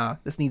like, nah,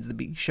 this needs to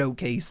be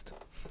showcased.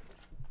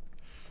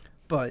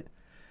 But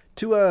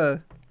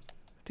to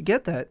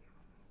get that,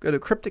 go to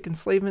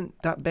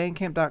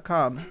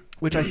crypticenslavement.bandcamp.com,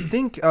 which I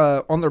think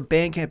on their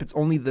Bandcamp it's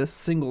only this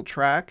single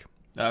track.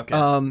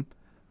 Okay.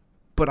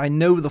 But I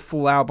know the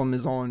full album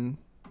is on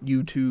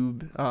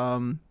YouTube.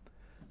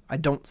 I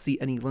don't see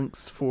any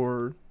links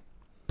for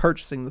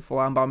purchasing the full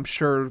album, but I'm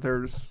sure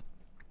there's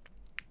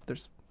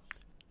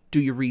do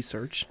your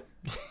research.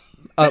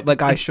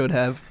 Like I should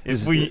have.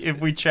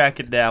 If we track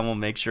it down, we'll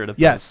make sure to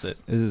Yes. post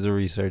it. This is a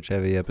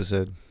research-heavy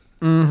episode.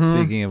 Mm-hmm.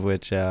 Speaking of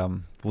which,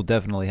 we'll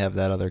definitely have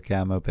that other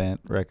Camo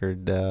Pant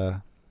record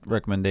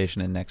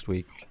recommendation in next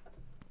week.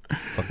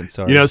 Fucking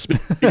sorry. You know,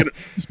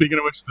 speaking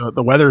of which,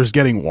 the weather is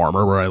getting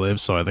warmer where I live,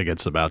 so I think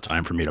it's about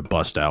time for me to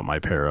bust out my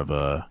pair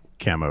of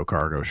camo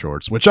cargo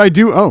shorts, which I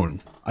do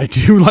own. I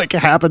do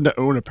happen to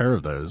own a pair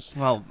of those.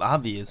 Well,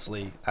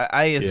 obviously,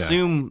 I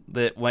assume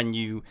that when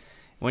you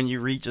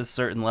reach a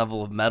certain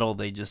level of metal,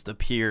 they just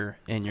appear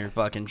in your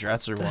fucking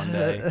dresser one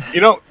day. You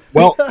know,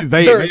 well,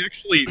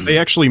 they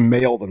actually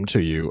mail them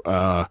to you.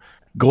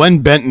 Glenn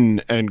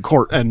Benton and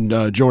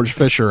George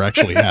Fisher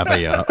actually have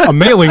a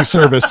mailing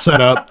service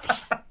set up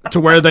to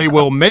where they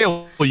will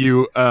mail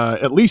you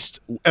at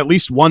least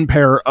one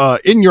pair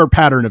in your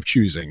pattern of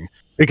choosing,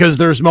 because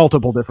there's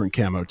multiple different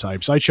camo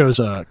types. I chose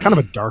a kind of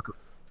a darker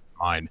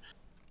mine,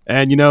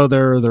 and you know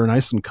they're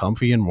nice and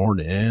comfy and worn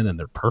in, and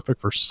they're perfect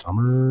for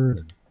summer.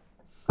 And,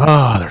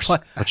 they're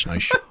such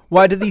nice.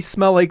 Why do these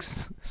smell like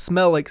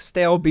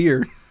stale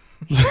beer?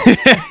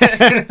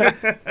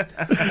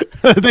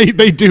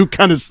 they do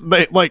kind of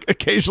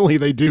occasionally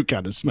they do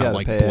kind of You smell gotta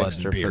like pay blood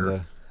extra and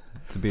beer.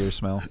 for the beer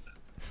smell.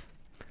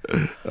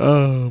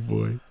 Oh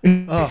boy,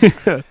 Oh.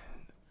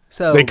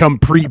 So they come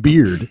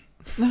pre-beard.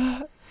 It's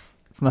not.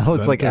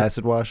 It's like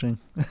acid washing.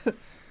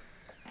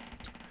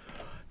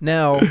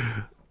 now,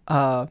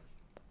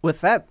 with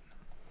that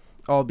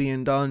all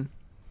being done,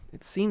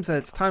 it seems that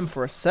it's time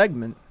for a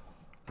segment.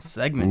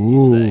 Segment,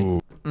 you say? Ooh.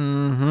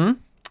 Mm-hmm.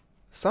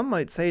 Some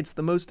might say it's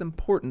the most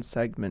important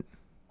segment.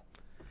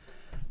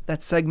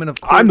 That segment of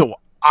I'm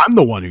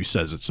the one who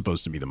says it's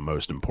supposed to be the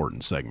most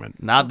important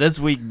segment. Not this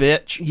week,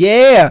 bitch.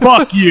 Yeah.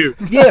 Fuck you!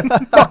 Yeah,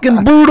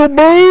 fucking brutal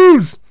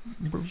booze.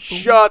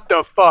 Shut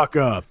the fuck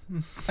up!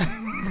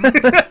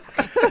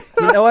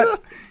 You know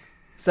what?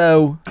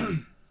 So,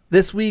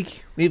 this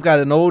week we've got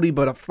an oldie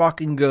but a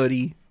fucking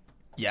goodie.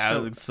 Yeah, I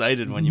was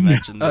excited when you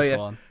mentioned this yeah.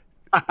 one.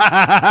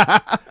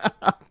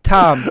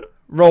 Tom,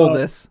 roll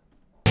this.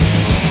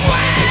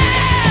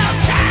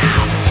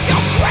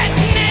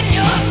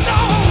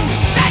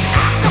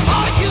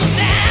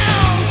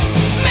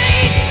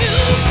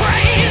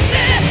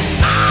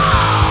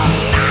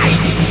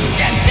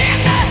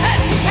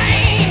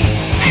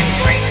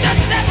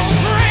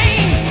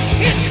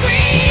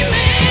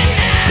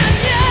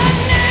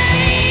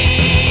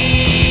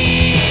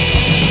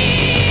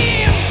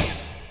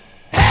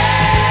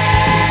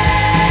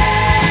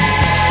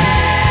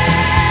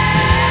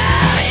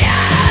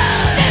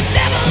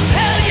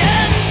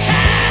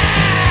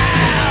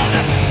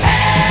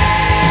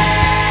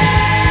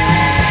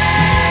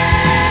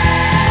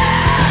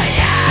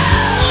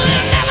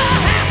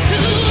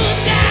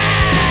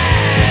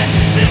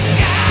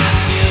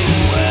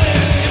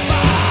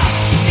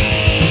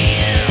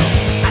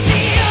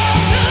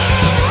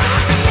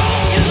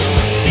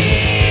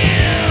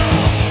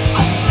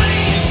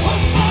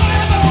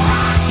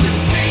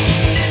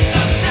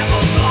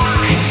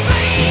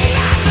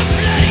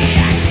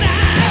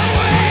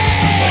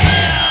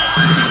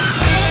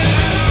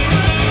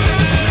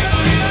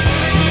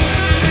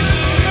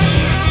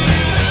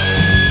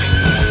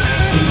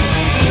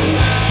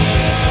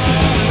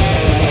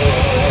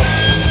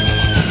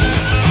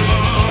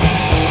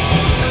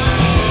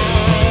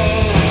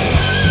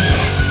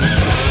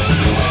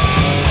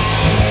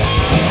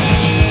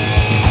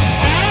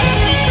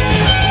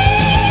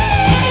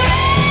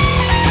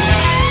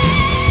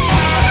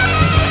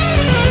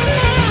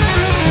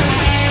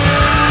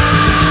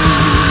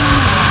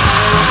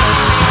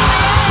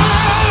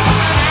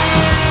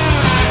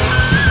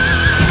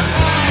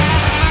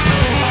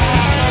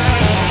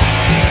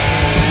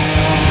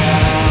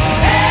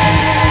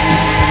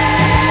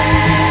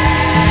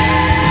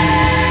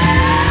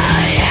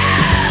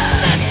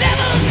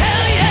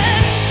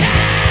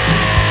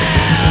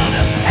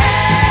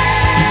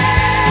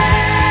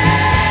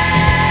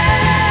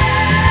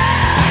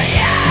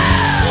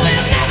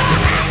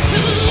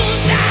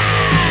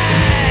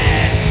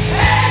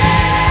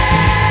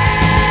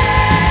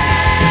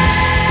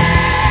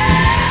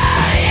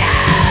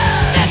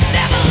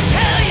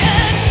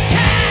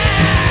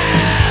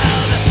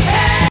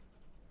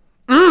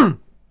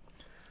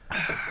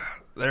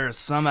 There are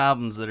some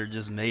albums that are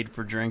just made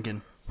for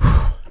drinking.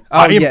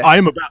 I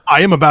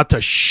am about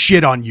to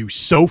shit on you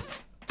so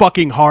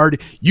fucking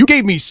hard. You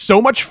gave me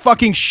so much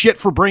fucking shit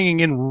for bringing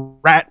in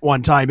Rat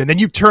one time, and then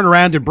you turn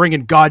around and bring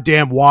in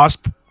goddamn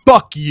Wasp.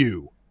 Fuck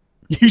you.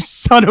 You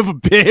son of a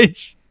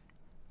bitch.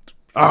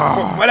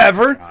 Oh,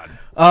 Whatever.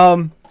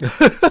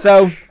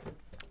 So,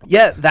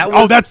 yeah, that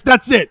was.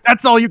 that's it.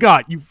 That's all you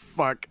got. You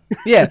fuck.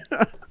 Yeah.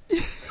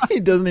 He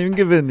doesn't even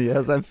give in. He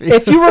has that feeling.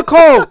 If you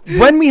recall,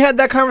 when we had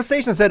that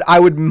conversation, I said I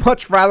would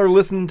much rather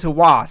listen to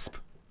Wasp.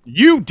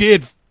 You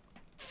did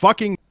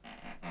fucking.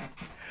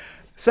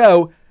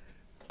 So,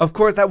 of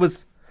course, that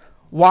was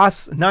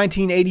Wasp's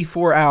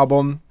 1984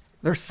 album.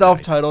 They're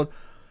self-titled.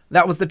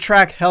 That was the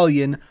track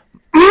Hellion.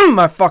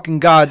 My fucking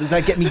God, does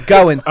that get me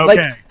going?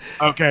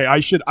 Okay. I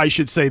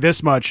should say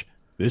this much.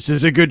 This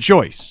is a good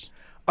choice.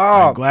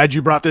 Oh, I'm glad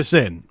you brought this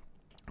in.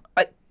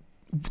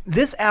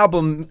 this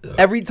album,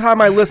 every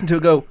time I listen to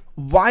it, go,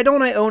 why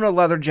don't I own a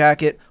leather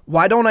jacket?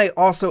 Why don't I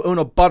also own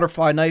a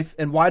butterfly knife?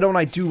 And why don't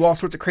I do all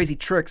sorts of crazy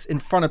tricks in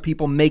front of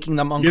people, making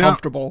them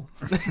uncomfortable?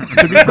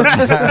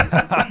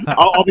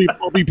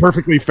 I'll be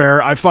perfectly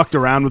fair. I fucked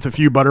around with a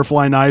few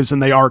butterfly knives,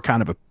 and they are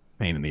kind of a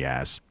pain in the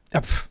ass.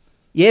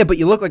 Yeah, but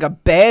you look like a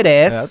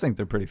badass. Yeah, I think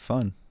they're pretty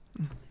fun.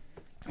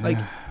 Like,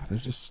 They're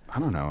just, I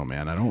don't know,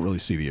 man. I don't really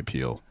see the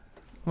appeal.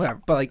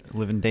 whatever. But like,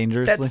 Living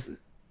dangerously.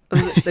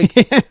 that's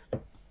like,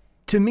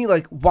 to me,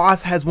 like,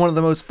 Wasp has one of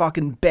the most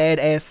fucking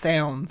badass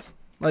sounds.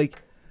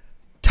 Like,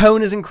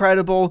 tone is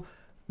incredible.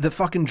 The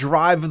fucking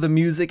drive of the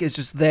music is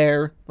just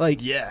there.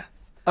 Like, Yeah.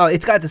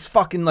 it's got this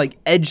fucking like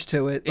edge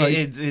to it. Like,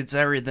 It's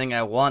everything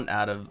I want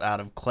out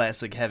of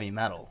classic heavy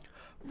metal.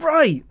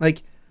 right.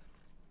 Like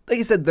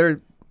I said, they're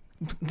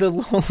the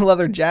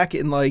leather jacket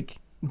and like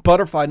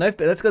butterfly knife.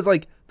 But that's because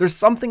like there's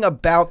something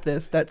about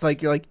this that's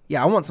like you're like,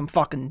 yeah, I want some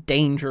fucking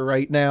danger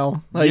right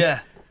now. Like, Yeah.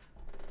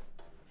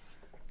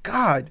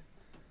 God,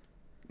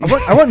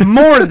 I want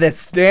more of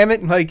this. Damn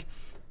it! Like,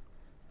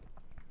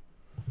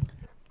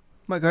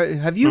 my God,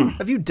 have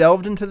you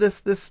delved into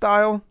this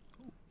style?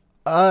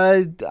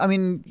 I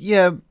mean,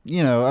 yeah,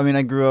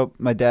 I grew up,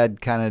 my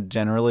dad kind of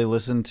generally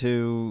listened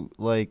to,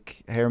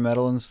 like, hair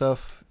metal and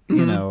stuff, I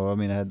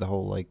had the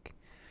whole, like,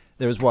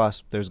 there was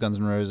Wasp, there was Guns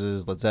N'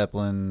 Roses, Led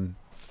Zeppelin,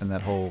 and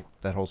that whole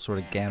sort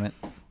of gamut.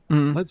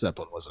 Led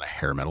Zeppelin wasn't a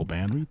hair metal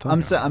band. What are you talking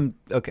about? I'm,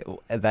 okay,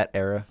 well, at that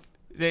era,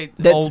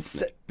 Old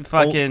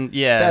fucking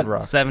dad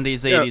rock.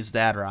 70s, 80s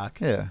dad rock.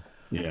 yeah.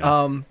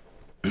 Yeah.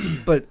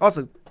 But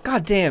also,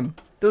 goddamn,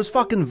 those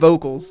fucking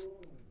vocals.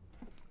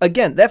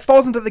 Again, that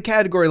falls into the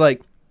category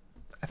like,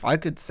 if I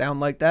could sound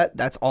like that,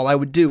 that's all I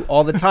would do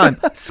all the time,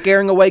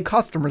 scaring away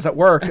customers at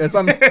work. As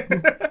I'm,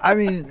 I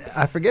mean,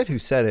 I forget who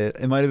said it.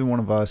 It might have been one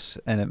of us,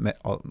 and it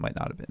might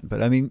not have been.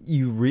 But, I mean,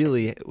 you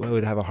really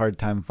would have a hard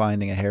time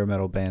finding a hair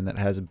metal band that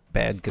has a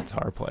bad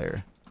guitar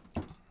player.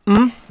 You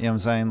know what I'm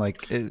saying?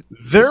 Like,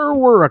 There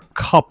were a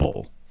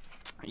couple.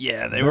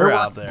 Yeah, they were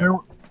out there.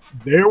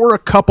 There were a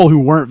couple who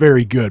weren't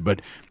very good,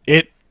 but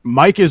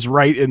Mike is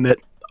right in that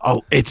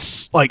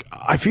it's like,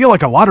 I feel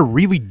like a lot of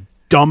really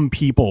dumb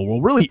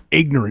people, really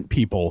ignorant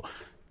people,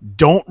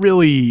 don't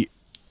really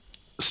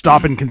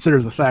stop and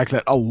consider the fact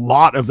that a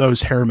lot of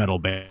those hair metal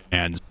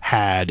bands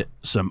had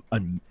some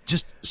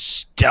just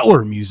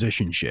stellar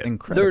musicianship.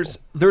 incredible.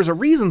 there's a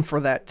reason for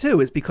that too.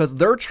 Is because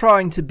they're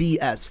trying to be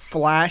as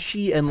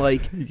flashy and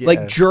like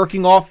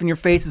jerking off in your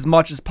face as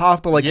much as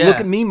possible. Like, Yeah. look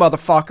at me,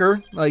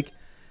 motherfucker. Like,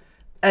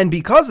 and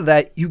because of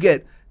that, you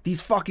get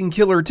these fucking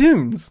killer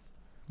tunes.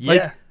 Yeah.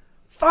 Like,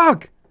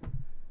 fuck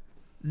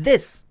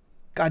this.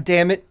 God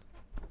damn it.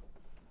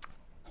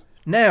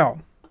 Now,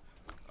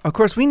 of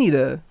course, we need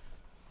a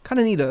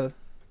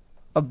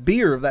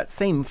beer of that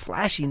same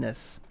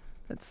flashiness.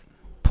 That's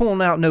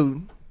pulling out,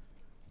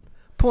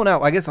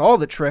 I guess, all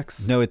the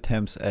tricks. No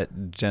attempts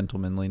at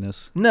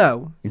gentlemanliness.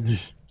 No.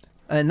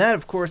 And that,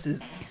 of course,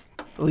 is,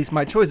 at least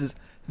my choice is,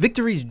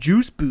 Victory's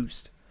Juice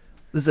Boost.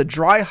 This is a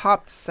dry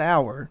hopped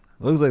sour.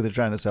 Looks like they're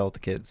trying to sell it to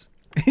kids.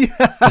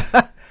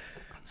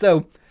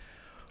 So,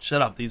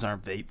 Shut up, these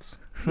aren't vapes.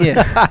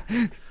 yeah.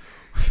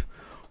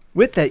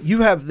 With that,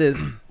 you have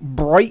this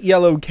bright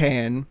yellow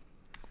can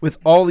with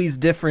all these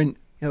different,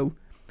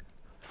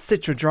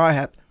 Citra Dry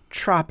Hop,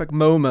 Tropic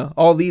Moma,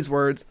 all these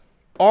words.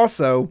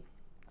 Also,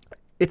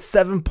 it's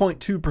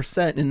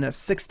 7.2% in a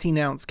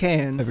 16-ounce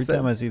can. Every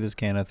time I see this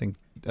can, I think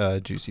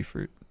juicy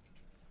fruit.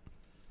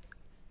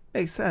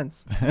 Makes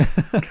sense.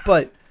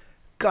 But,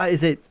 God,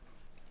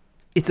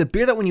 it's a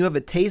beer that when you have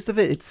a taste of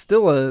it, it's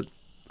still a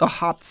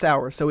hopped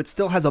sour, so it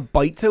still has a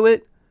bite to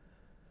it.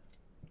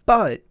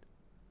 But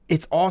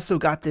it's also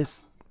got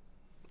this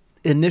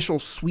initial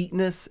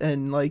sweetness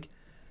and, like,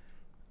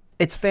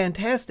 it's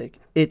fantastic.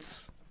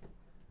 It's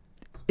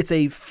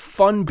a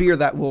fun beer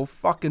that will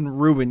fucking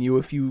ruin you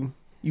if you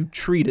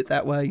treat it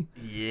that way.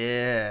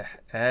 Yeah.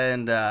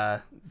 And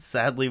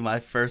sadly, my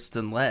first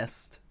and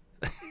last.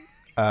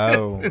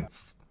 Oh.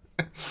 It's-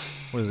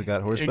 What has it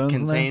got? Horse it bones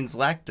in there? contains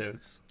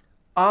lactose.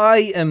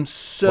 I am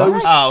so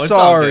It's all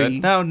sorry.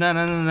 good.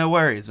 No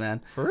worries,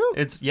 man. For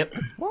real? Yep.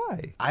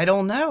 Why? I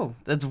don't know.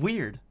 That's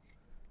weird.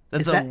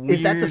 That's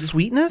Is that the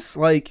sweetness?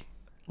 Like,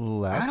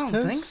 Lactose? I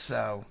don't think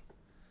so.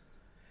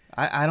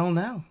 I don't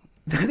know.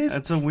 That is.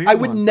 That's a weird I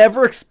would one.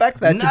 never expect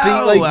that No, to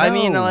be like. I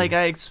mean, no. like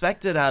I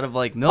expected out of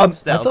like milk I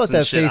stouts. thought and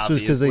that shit, face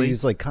was because they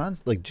obviously.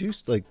 use like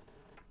juice, like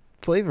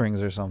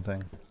flavorings or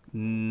something.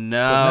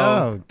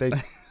 No. But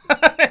no,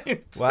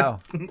 they. Wow.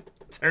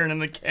 Turn in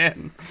the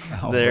can.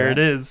 Oh, There wow. it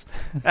is.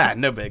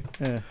 No big.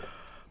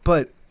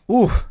 But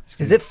ooh,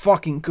 is it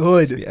fucking It's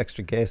good? gonna be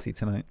extra gassy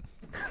tonight.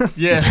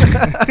 Yeah.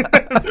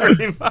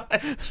 Pretty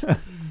much.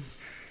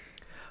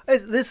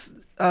 This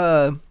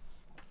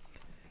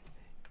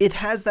it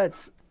has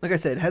that, like I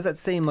said, it has that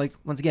same, like,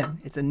 once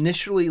again, it's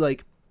initially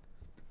like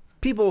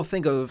people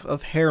think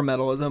of hair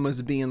metal as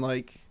almost being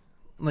like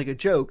a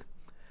joke,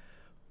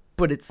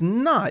 but it's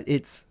not.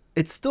 It's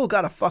still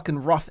got a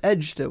fucking rough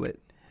edge to it,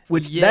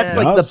 which that's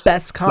Yeah. like the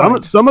best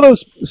kind. Some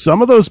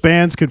of those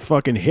bands could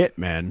fucking hit,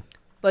 man.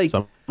 Like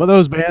Some of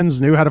those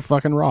bands knew how to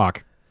fucking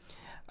rock.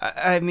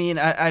 I mean,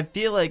 I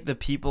feel like the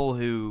people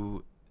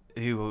who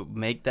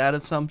make that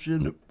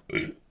assumption,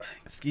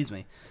 excuse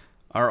me,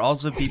 are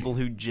also people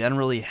who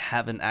generally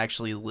haven't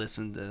actually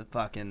listened to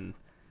fucking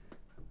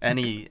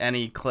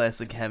any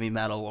classic heavy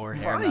metal or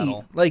hair right,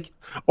 metal. like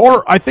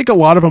Or I think a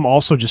lot of them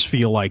also just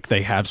feel like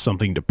they have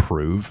something to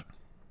prove,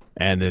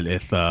 and that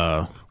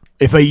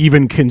if they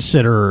even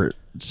consider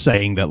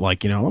saying that,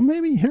 like, you know, well,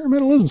 maybe hair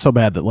metal isn't so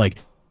bad, that like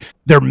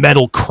their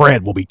metal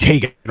cred will be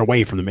taken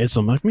away from them. It's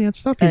I'm like, man,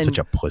 stop being And such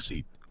a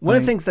pussy. one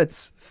of the things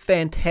that's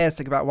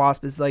fantastic about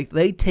Wasp is like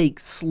they take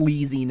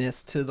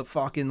sleaziness to the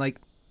fucking, like,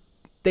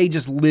 they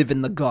just live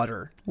in the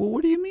gutter. Well,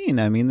 what do you mean?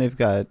 I mean, they've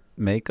got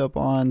makeup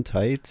on,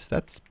 tights.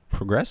 That's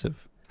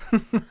progressive.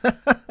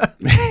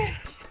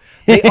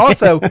 They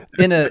also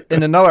in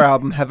another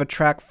album have a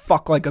track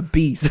 "Fuck Like a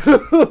Beast."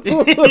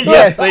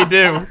 Yes, they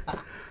do.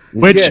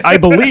 Which I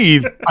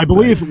believe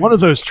one of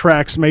those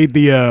tracks made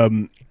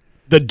the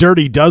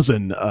Dirty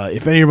Dozen.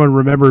 If anyone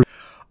remembers,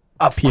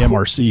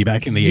 PMRC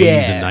back in the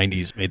 80s and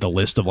 90s made the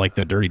list of like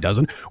the Dirty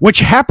Dozen, which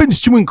happens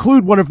to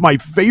include one of my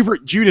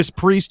favorite Judas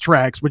Priest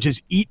tracks, which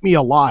is "Eat Me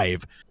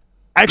Alive."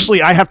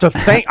 Actually, I have to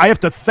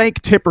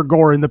thank Tipper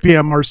Gore and the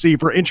PMRC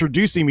for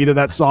introducing me to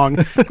that song,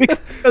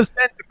 because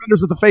then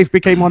Defenders of the Faith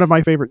became one of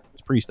my favorite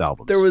Priest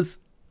albums.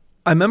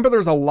 I remember there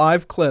was a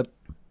live clip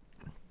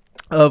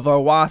of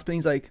Wasp, and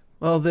he's like,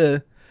 "Well,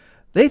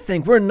 they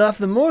think we're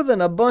nothing more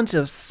than a bunch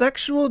of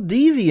sexual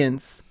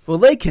deviants. Well,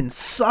 they can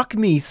suck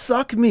me,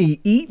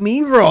 eat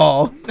me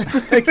raw."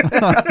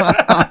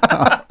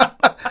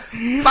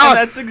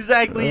 That's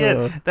exactly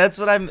it. That's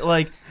what I'm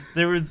like.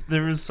 There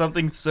was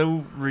something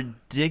so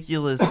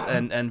ridiculous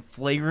and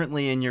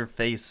flagrantly in your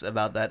face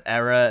about that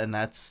era and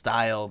that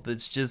style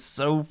that's just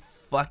so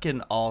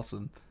fucking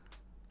awesome.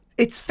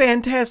 It's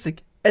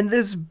fantastic. And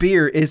this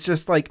beer is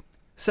just like,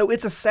 so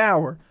it's a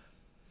sour,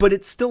 but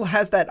it still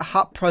has that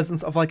hop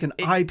presence of like an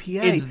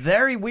IPA. It's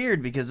very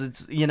weird because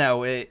it's, you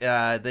know,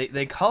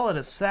 they call it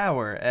a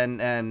sour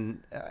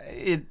and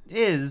it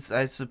is,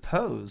 I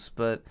suppose,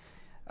 but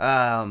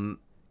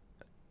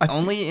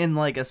only in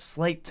like a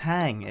slight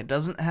tang. It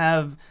doesn't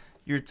have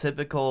your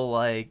typical,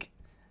 like,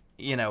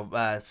 you know,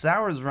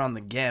 sours run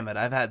the gamut.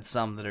 I've had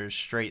some that are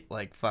straight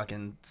like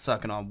fucking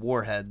sucking on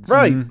warheads,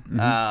 right.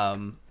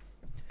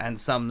 and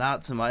some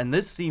not so much. And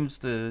this seems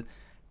to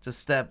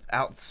step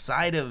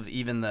outside of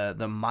even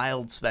the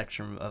mild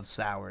spectrum of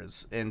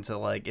sours into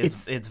like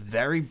it's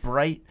very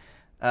bright.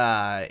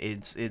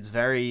 It's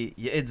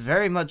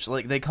very much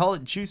like they call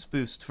it juice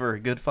boost for a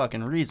good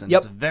fucking reason. Yep.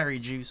 It's very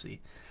juicy.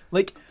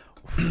 Like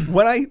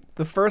when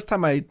the first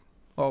time I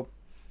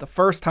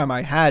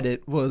had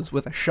it was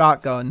with a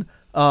shotgun.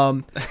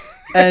 And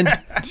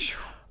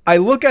I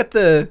look at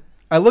the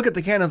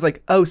can, I was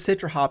like, oh,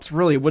 Citra hops,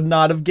 really would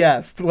not have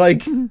guessed.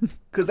 Like,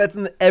 cause that's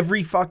in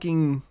every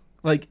fucking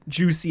like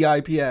juicy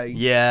IPA.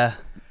 Yeah.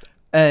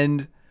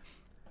 And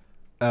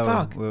Oh,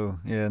 fuck. whoa.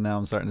 Yeah, now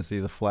I'm starting to see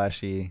the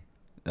flashy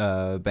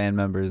band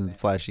members and the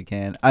flashy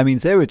can. I mean,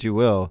 say what you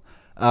will.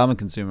 I'm a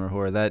consumer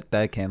whore.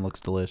 That can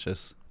looks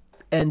delicious.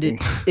 And it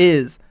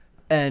is.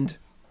 And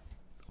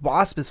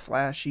Wasp is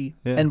flashy.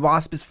 Yeah. And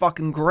Wasp is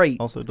fucking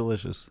great. Also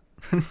delicious.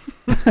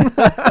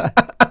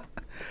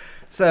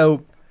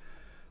 So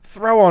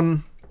throw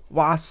on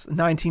Wasp's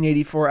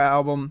 1984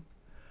 album,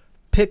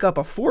 pick up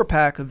a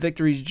 4-pack of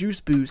Victory's Juice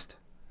Boost,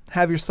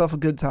 have yourself a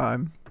good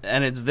time.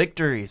 And it's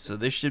Victory, so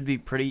this should be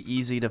pretty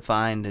easy to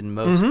find in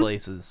most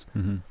places.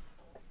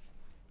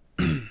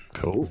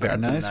 Cool. Very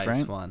That's nice, a nice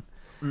Frank. one.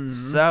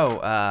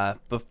 So,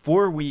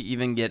 before we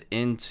even get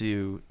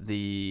into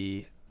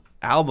the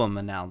album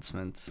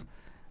announcements,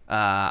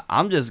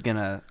 I'm just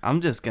gonna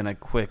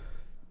quick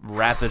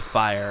rapid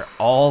fire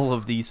all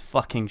of these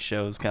fucking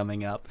shows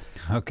coming up.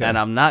 Okay. And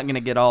I'm not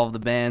gonna get all of the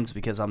bands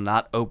because I'm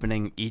not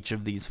opening each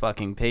of these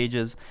fucking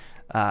pages.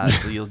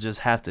 So you'll just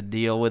have to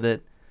deal with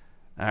it.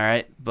 All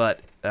right, but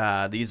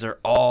these are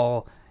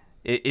all.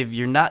 If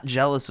you're not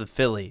jealous of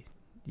Philly,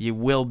 you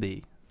will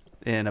be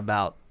in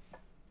about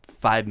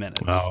 5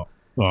 minutes.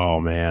 Oh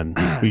man,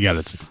 we got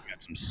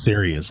some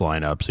serious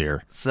lineups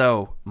here.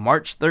 So,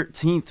 March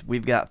 13th,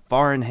 we've got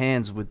Foreign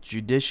Hands with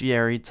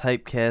Judiciary,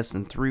 Typecast,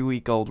 and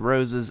 3-Week-Old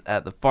Roses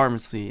at the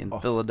Pharmacy in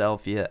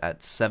Philadelphia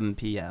at 7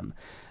 p.m.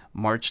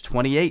 March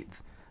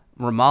 28th,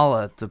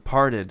 Ramallah,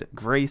 Departed,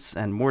 Grace,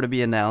 and more to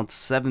be announced,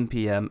 7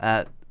 p.m.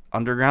 at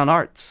Underground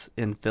Arts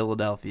in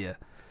Philadelphia.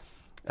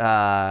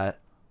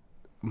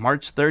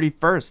 March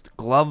 31st,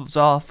 Gloves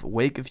Off,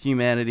 Wake of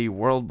Humanity,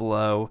 World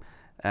Below.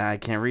 I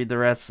can't read the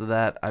rest of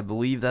that. I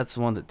believe that's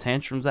the one that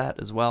Tantrum's at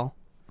as well.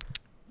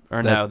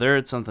 Or no, they're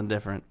at something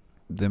different.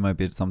 They might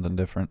be something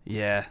different.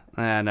 Yeah,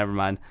 never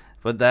mind.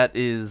 But that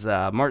is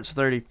March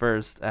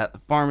 31st at the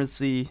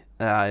Pharmacy.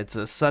 It's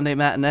a Sunday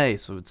matinee,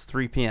 so it's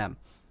 3 p.m.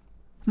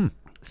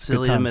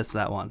 Silly to time. miss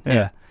that one.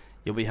 Yeah.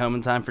 You'll be home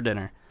in time for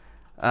dinner.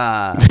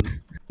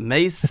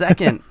 May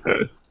 2nd.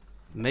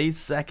 May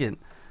 2nd.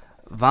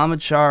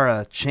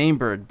 Vamachara,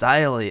 Chamber,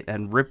 Dilate,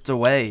 and Ripped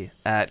Away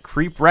at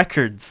Creep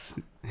Records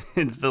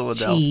in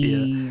Philadelphia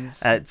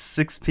Jeez. at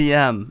 6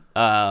 p.m.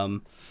 I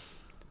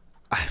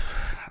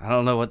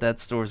don't know what that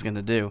store's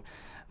gonna do.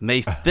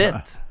 May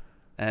 5th.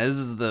 And this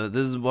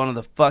is one of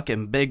the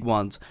fucking big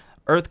ones.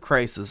 Earth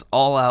Crisis,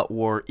 All Out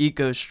War,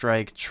 Eco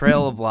Strike,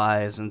 Trail of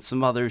Lies, and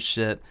some other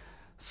shit.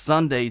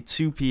 Sunday,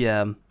 2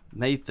 p.m.,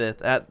 May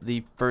 5th, at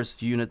the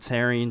First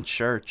Unitarian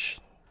Church.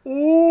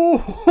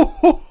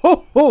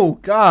 Oh,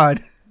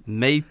 God.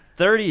 May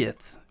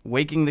 30th,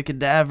 Waking the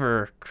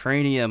Cadaver,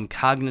 Cranium,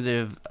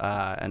 Cognitive,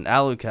 and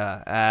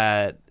Aluka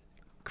at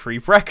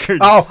Creep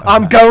Records. Oh,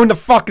 I'm going to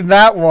fucking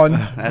that one.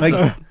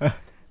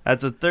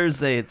 That's a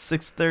Thursday at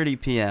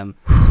 6:30 p.m.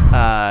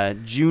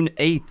 June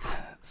 8th,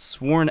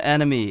 Sworn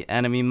Enemy,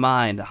 Enemy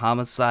Mind,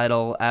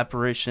 Homicidal,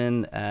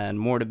 Apparition, and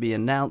more to be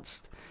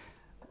announced.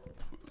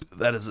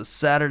 That is a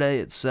Saturday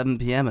at 7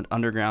 p.m. at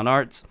Underground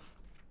Arts.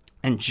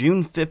 And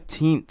June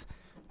 15th,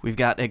 we've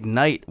got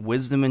Ignite,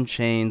 Wisdom in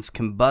Chains,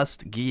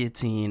 Combust,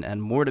 Guillotine,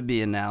 and more to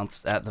be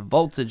announced at the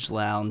Voltage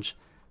Lounge.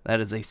 That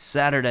is a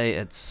Saturday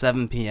at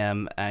 7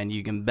 p.m., and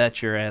you can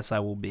bet your ass I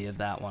will be at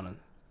that one.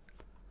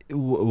 Give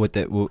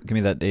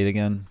me that date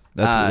again.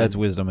 That's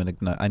Wisdom and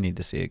Ignite. I need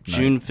to see Ignite.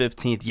 June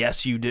 15th.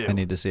 Yes, you do. I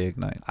need to see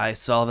Ignite. I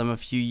saw them a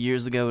few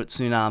years ago at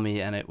Tsunami,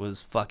 and it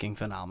was fucking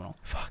phenomenal.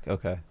 Fuck.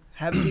 Okay.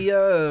 Have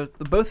the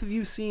both of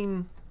you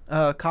seen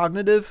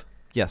Cognitive?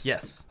 Yes.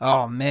 Yes.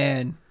 Oh,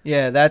 man.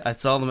 Yeah, that's... I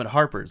saw them at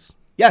Harper's.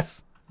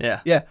 Yes. Yeah.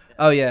 Yeah.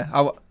 Oh,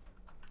 yeah.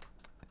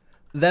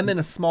 Them in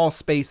a small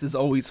space is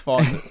always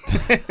fun.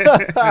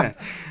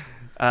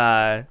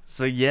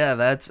 So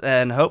yeah,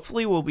 and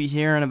hopefully we'll be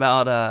hearing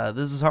about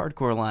This Is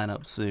Hardcore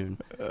lineup soon.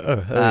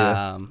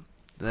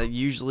 That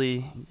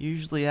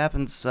usually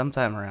happens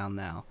sometime around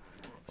now.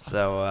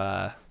 So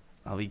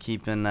I'll be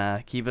keeping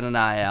an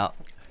eye out.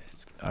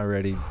 It's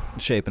already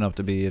shaping up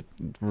to be a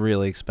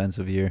really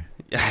expensive year.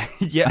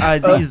 Yeah,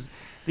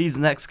 these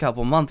next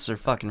couple months are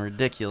fucking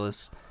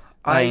ridiculous.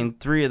 I mean,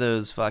 3 of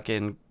those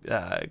fucking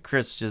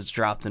Chris just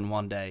dropped in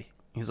one day.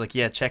 He's like,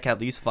 yeah, check out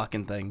these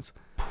fucking things.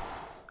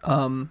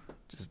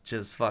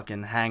 Just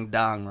fucking hang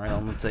dong right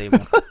on the table.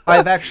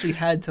 I've actually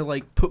had to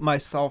like put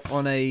myself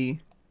on a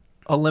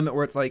limit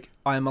where it's like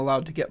I'm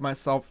allowed to get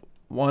myself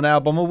 1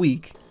 album a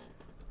week.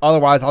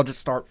 Otherwise, I'll just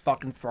start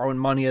fucking throwing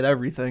money at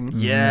everything.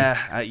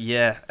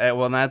 Yeah.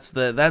 Well, that's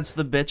the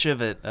bitch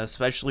of it,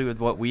 especially with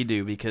what we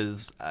do,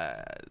 because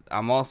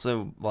I'm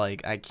also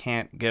like I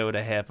can't go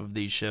to half of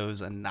these shows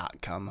and not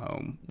come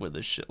home with a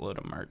shitload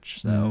of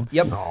merch. So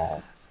Yep.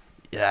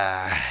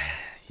 yeah,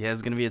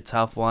 it's gonna be a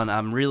tough one. I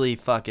really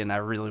want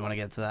to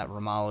get to that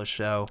Ramallah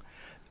show.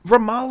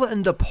 Ramallah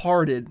and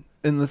Departed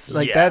in this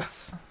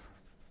that's.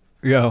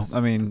 Yo, I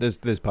mean, this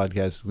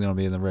podcast is going to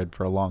be in the red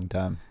for a long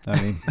time.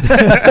 I mean,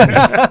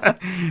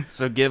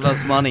 So give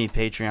us money,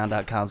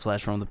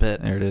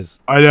 patreon.com/FromThePit. there it is.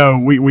 I know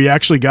we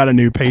actually got a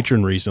new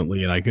patron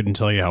recently, and I couldn't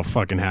tell you how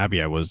fucking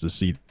happy I was to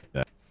see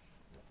that.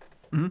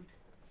 We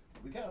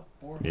got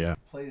 4 Yeah.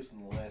 plays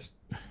in the last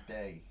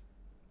day.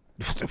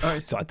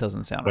 That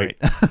doesn't sound Wait.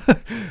 right.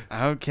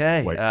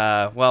 Okay. Wait.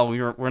 Well,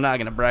 we're not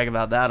gonna brag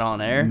about that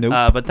on air.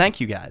 Nope. But thank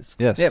you guys.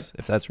 Yes, Yep.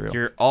 if that's real.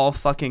 You're all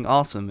fucking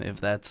awesome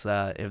if that's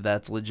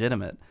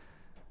legitimate.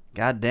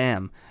 God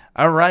damn.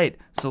 All right,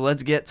 so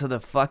let's get to the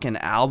fucking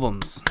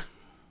albums.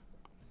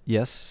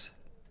 Yes,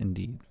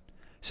 indeed.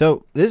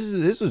 So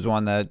this was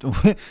one that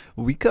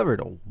we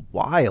covered a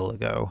while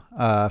ago.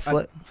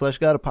 Flesh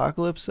God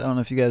Apocalypse. I don't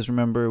know if you guys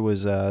remember.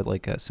 Was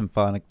like a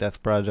symphonic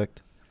death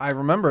project. I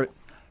remember it.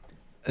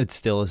 It's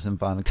still a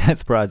symphonic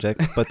death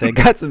project, but they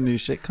got some new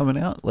shit coming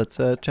out. Let's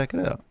check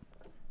it out.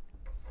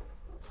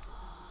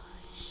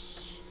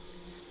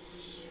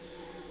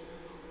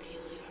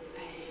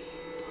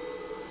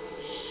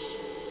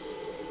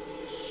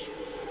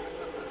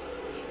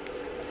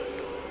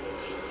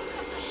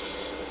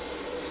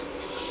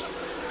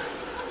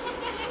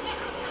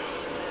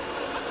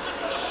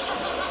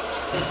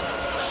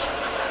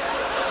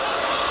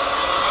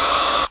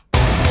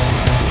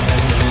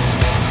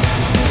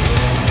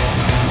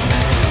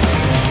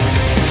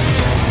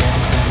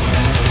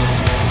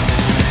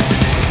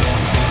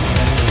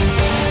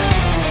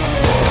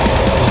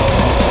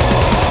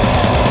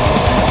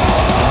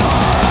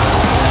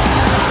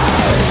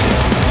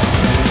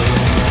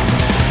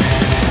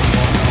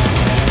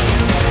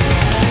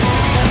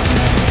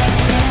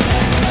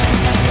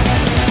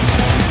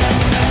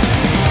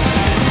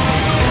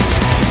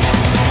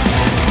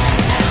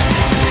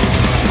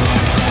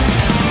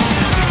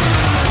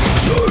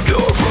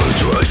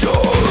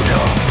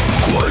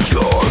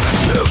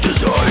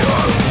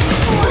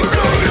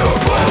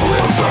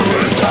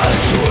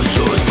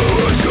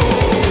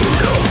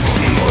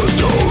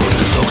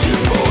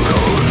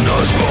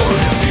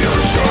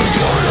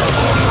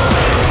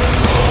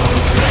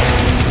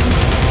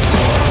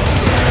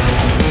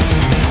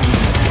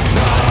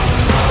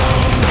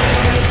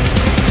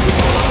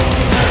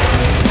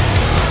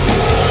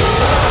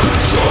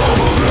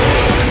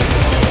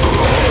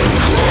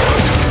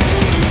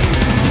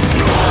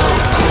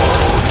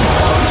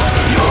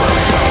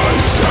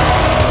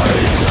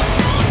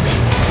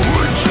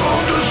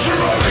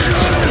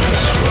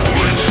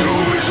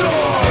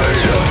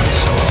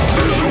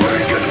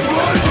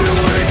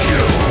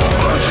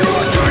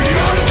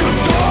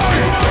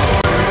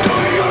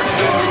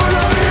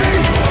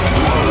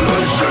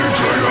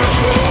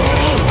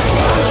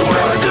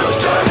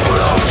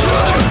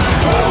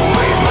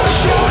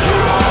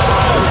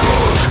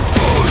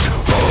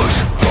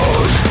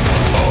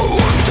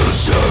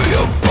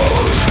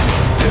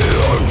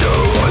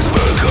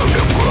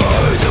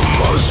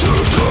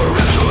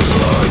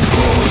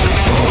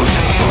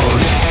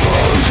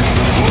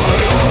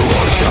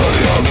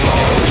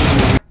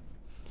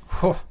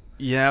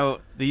 You know,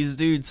 these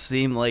dudes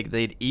seem like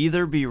they'd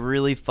either be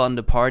really fun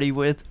to party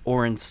with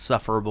or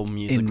insufferable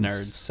music nerds.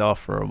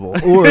 Insufferable.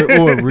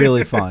 Or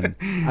really fun.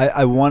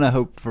 I want to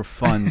hope for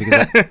fun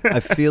because I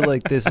feel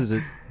like this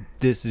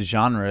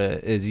genre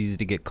is easy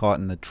to get caught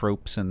in the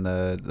tropes and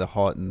the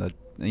hot and the,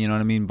 you know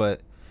what I mean?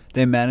 But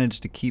they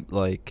managed to keep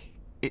like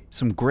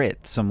some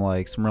grit, some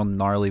real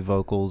gnarly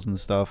vocals and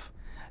stuff.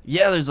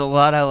 Yeah, there's a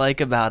lot I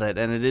like about it,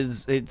 and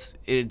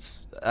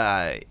it's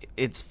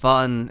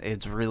fun.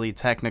 It's really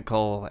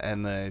technical,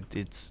 and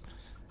it's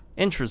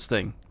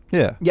interesting.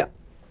 Yeah. Yeah.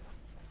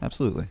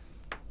 Absolutely.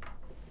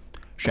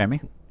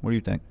 Shammy, what do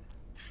you think?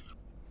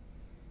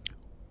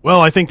 Well,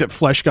 I think that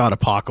Flesh God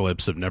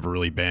Apocalypse have never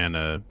really been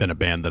a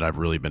band that I've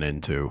really been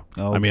into.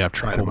 Oh, I mean, I've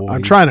tried them. boy.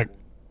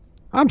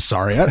 I'm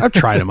sorry. I've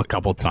tried them a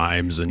couple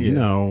times, and you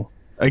know,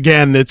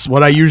 again, it's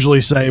what I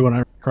usually say when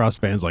I cross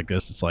bands like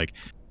this. It's like,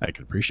 I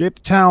can appreciate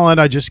the talent.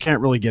 I just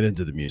can't really get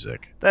into the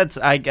music.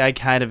 I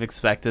kind of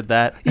expected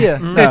that. Yeah.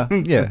 No,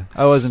 yeah.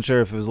 I wasn't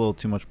sure if it was a little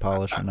too much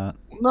polish or not.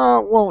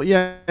 No, well,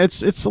 yeah,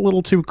 it's a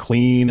little too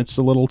clean. It's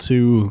a little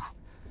too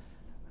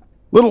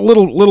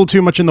little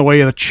too much in the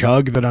way of the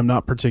chug that I'm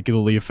not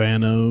particularly a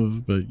fan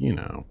of. But you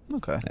know,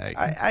 Okay.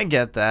 I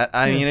get that.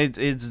 I mean,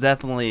 it's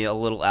definitely a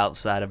little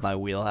outside of my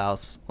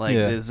wheelhouse. Like,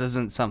 this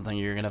isn't something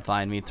you're going to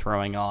find me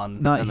throwing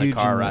on Not in the huge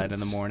car in ride the- in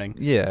the morning.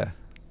 Yeah.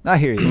 I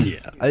hear you.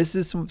 Yeah. This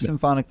is some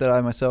symphonic that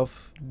I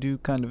myself do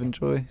kind of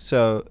enjoy.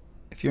 So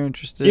if you're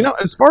interested, you know,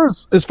 as far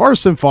as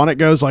symphonic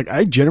goes, like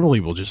I generally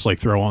will just like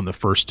throw on the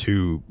first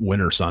two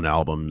Winter Sun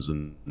albums,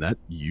 and that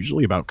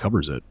usually about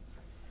covers it.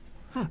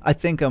 I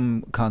think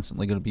I'm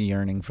constantly going to be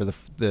yearning for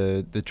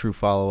the true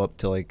follow up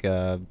to like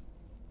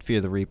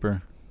Fear the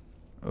Reaper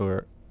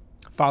or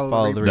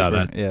Follow the the No,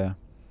 Reaper. that- Yeah,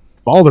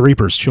 Follow the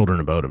Reaper's Children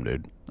of Bodom,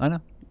 dude. I know.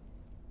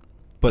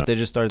 But they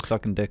just started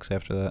sucking dicks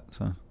after that.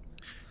 So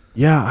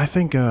Yeah, I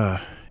think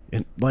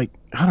like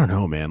I don't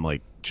know, man.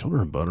 Like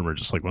Children of Bodom are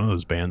just like one of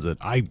those bands that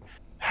I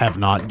have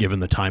not given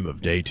the time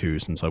of day to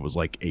since I was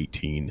like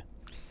 18.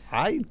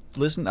 I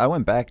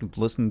went back and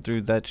listened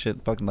through that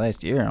shit fucking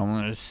last year.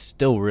 And it's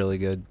still really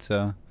good.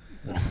 So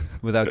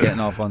without getting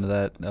off onto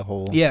that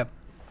whole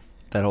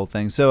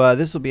thing. So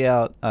this will be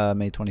out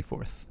May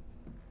 24th,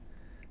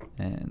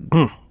 and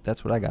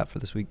that's what I got for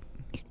this week.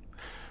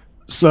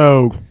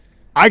 So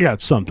I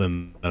got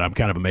something that I'm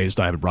kind of amazed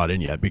I haven't brought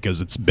in yet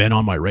because it's been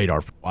on my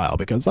radar for a while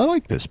because I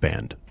like this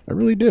band. I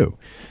really do.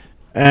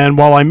 And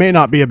while I may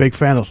not be a big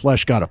fan of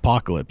Flesh God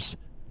Apocalypse,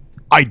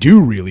 I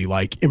do really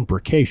like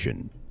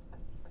Imprecation.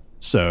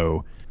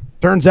 So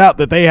turns out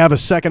that they have a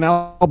second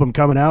album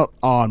coming out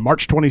on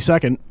March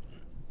 22nd.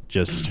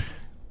 Just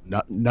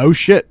no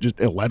shit,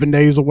 just 11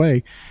 days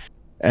away.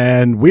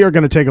 And we are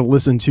going to take a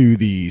listen to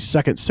the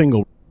second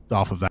single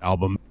off of the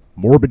album,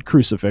 Morbid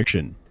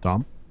Crucifixion.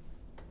 Tom?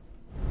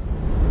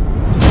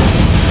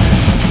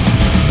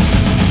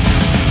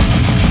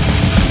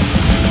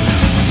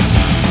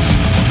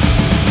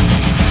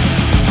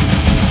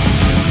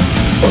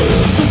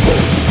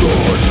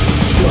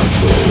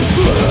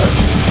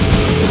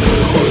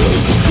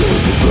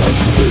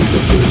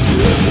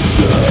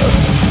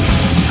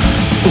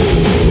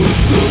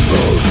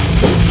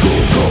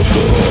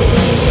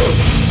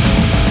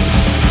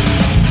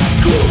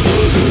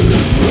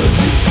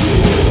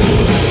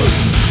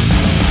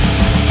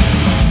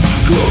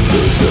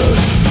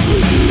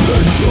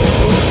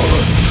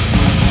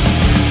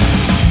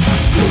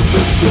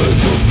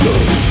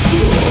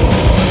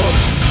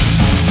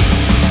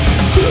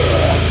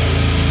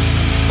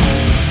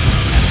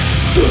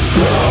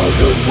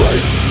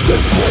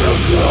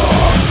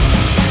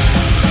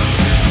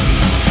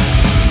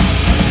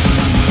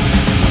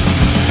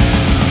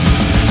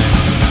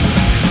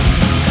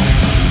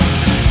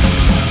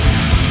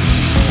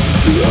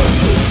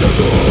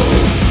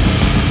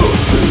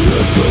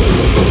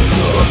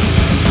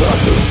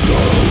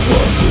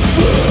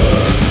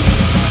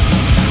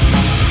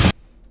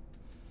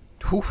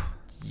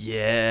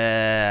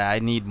 Yeah, I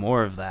need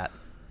more of that.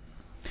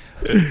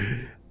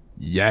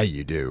 Yeah,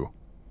 you do.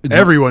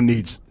 Everyone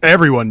needs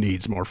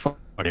more fucking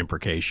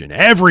Imprecation.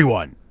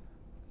 Everyone.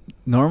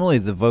 Normally,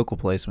 the vocal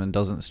placement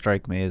doesn't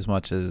strike me as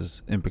much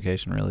as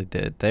Imprecation really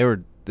did.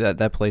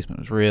 That placement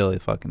was really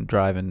fucking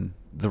driving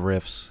the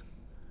riffs.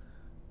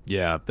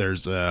 Yeah,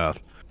 there's an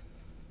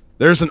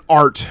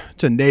art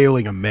to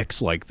nailing a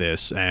mix like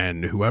this,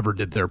 and whoever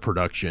did their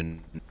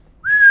production,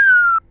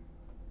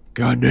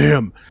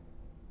 goddamn,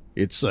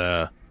 it's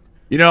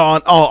you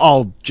know,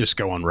 I'll just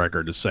go on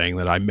record as saying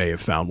that I may have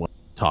found one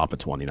top of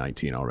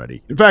 2019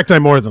 already. In fact, I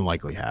more than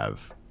likely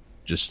have,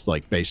 just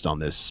like based on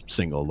this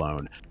single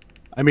alone.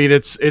 I mean,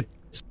 it's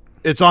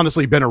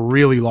honestly been a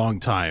really long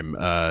time.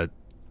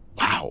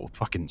 Wow,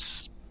 fucking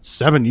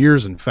 7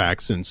 years, in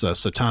fact, since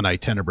Satanae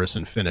Tenebris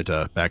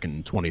Infinita back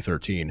in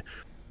 2013.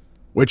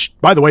 Which,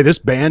 by the way, this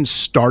band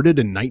started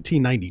in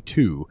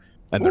 1992,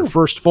 and their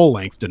first full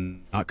length did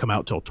not come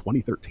out till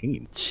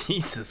 2013.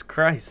 Jesus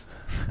Christ.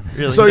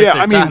 Really So, took yeah,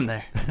 their I mean- time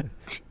there.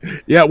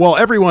 Yeah, well,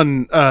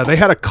 everyone, they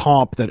had a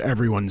comp that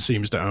everyone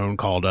seems to own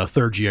called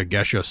Thurgia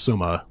Gesha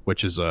Summa,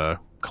 which is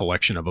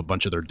collection of a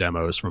bunch of their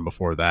demos from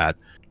before that.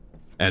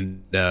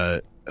 And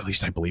at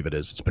least I believe it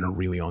is. It's been a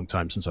really long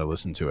time since I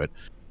listened to it.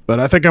 But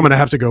I think I'm going to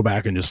have to go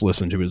back and just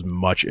listen to as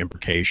much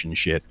imprecation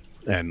shit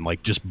and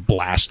like just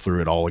blast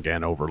through it all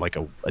again over like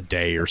a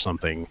day or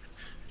something.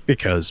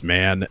 Because,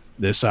 man,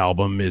 this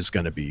album is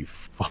going to be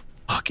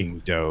fucking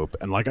dope.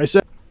 And like I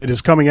said, it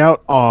is coming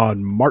out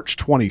on March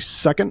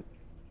 22nd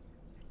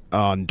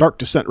on Dark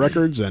Descent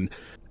Records, and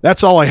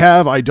that's all I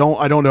have. I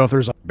don't know if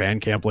there's a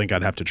Bandcamp link.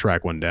 I'd have to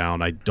track one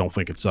down. I don't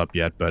think it's up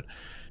yet, but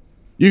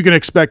you can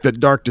expect that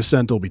Dark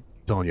Descent will be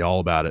telling you all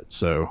about it.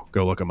 So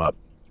go look them up.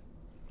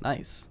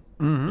 Nice.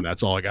 And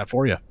that's all I got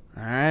for you.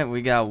 All right,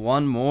 we got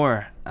one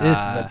more. This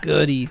is a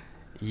goodie.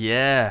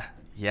 Yeah,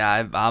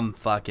 I'm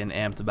fucking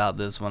amped about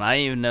this one. I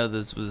didn't even know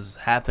this was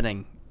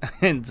happening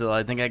until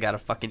I think I got a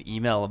fucking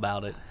email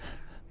about it.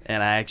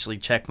 And I actually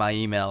checked my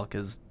email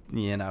because,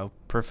 you know,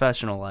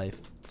 professional life.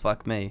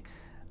 Fuck me.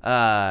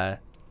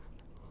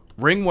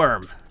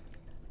 Ringworm.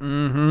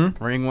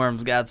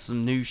 Ringworm's got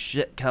some new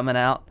shit coming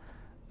out.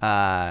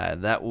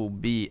 That will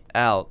be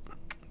out.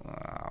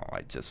 Oh,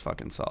 I just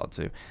fucking saw it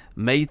too.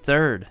 May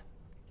 3rd.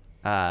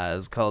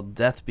 It's called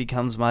Death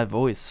Becomes My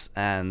Voice.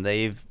 And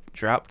they've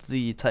dropped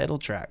the title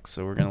track.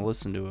 So we're going to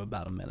listen to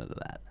about a minute of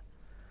that.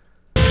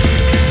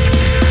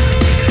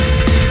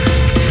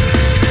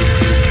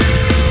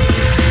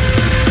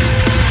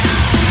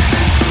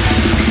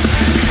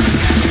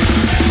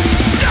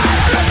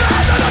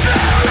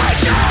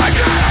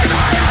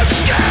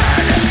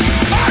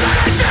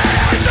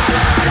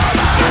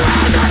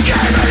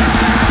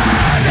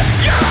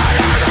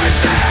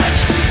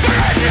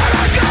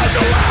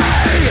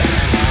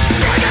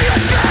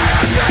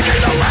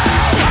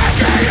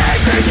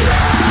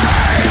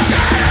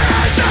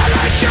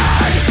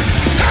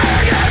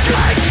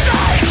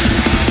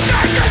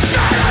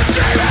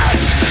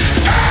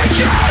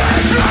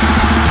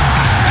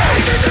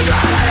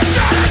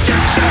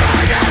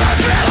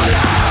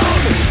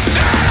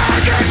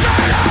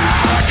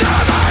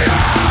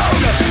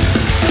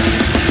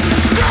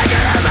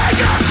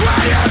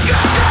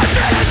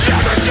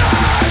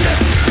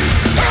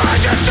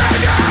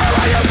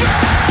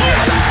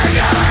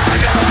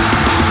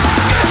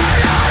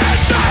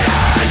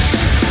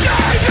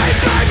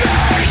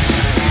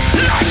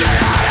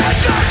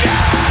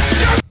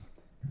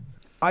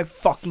 I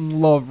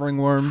fucking love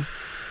Ringworm.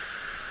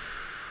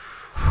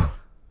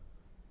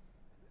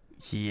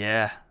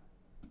 Yeah.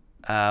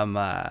 I'm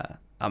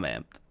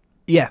amped.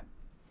 Yeah.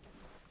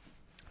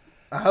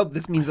 I hope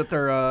this means that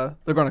they're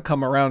going to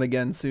come around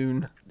again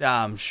soon.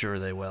 I'm sure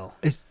they will.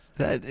 Is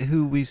that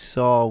who we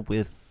saw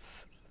with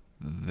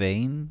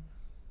Vane?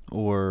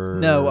 Or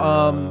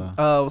No,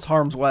 it was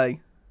Harm's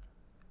Way.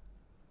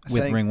 I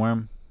with think.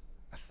 Ringworm?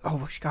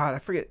 Oh God, I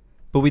forget.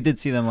 But we did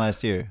see them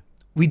last year.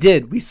 We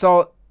did. We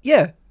saw.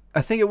 Yeah,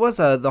 I think it was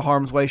the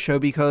Harm's Way show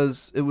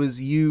because it was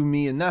you,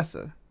 me, and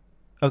Nessa.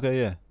 Okay,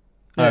 yeah.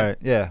 Yeah. All right,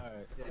 yeah.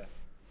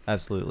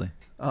 Absolutely.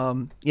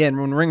 Yeah, and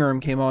when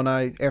Ringworm came on,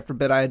 after a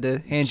bit I had to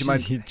hand you my.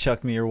 He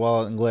chucked me your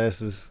wallet and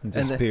glasses and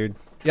disappeared.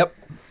 Yep.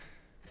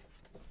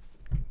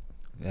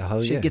 Yeah,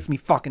 hell Shit yeah. gets me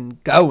fucking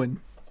going.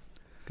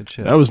 Good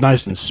shit. That was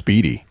nice and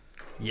speedy.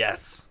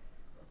 Yes.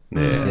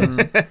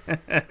 Yeah.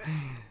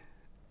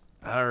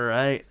 All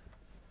right.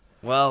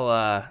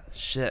 Well,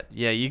 shit.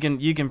 Yeah, you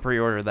can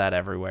pre-order that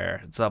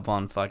everywhere. It's up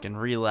on fucking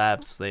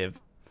Relapse. They have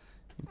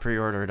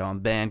pre-ordered on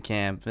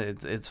Bandcamp.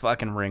 It's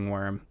fucking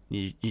Ringworm.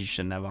 You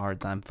shouldn't have a hard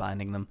time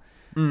finding them.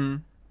 So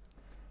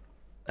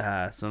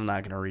I'm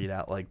not gonna read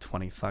out like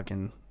 20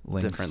 fucking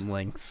different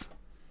links.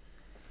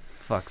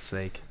 Fuck's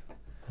sake.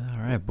 All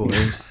right,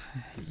 boys.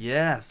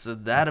 Yeah, so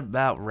that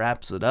about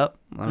wraps it up.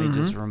 Let me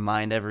just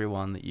remind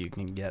everyone that you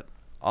can get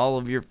all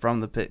of your From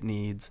the Pit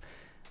needs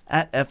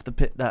at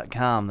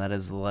fthepit.com. That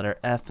is the letter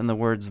F in the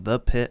words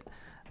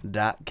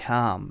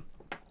thepit.com.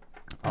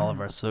 All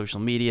of our social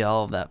media,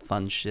 all of that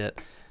fun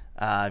shit.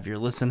 If you're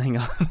listening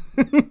on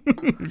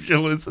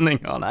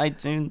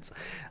iTunes,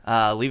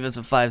 leave us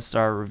a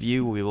 5-star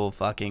review. We will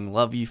fucking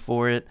love you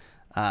for it.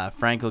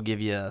 Frank will give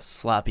you a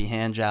sloppy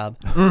hand job.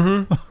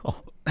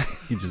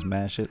 You just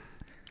mash it.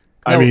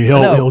 I mean,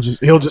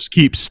 he'll just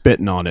keep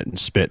spitting on it and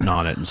spitting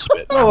on it and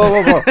spitting.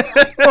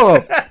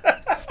 Whoa.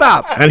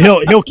 Stop. And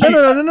he'll keep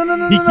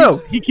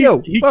No. He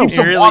keeps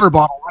a water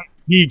bottle.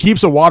 He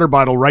keeps a water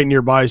bottle right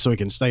nearby so he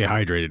can stay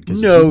hydrated.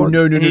 No.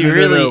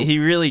 He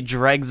really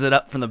drags it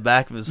up from the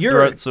back of his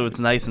throat so it's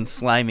nice and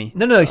slimy.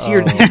 No. See,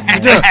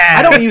 I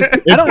don't use.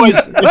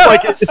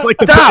 It's like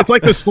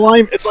the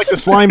slime. It's like the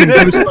slime in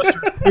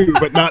Ghostbusters 2,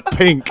 but not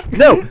pink.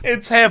 No,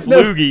 It's half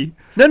loogie.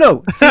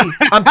 No. See,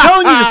 I'm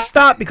telling you to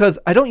stop because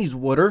I don't use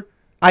water.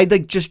 I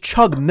like just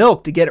chug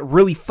milk to get it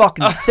really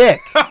fucking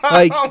thick.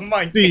 Like, Oh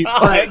my See,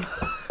 god.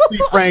 see,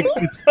 Frank,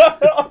 it's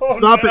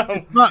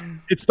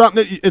not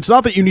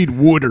that you need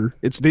water.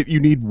 It's that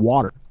you need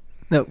water.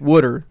 no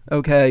water,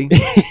 okay.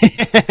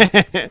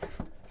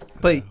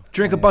 But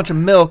drink a bunch of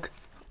milk,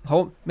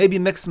 Maybe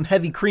mix some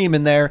heavy cream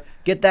in there.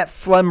 Get that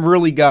phlegm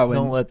really going.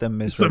 Don't let them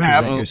Some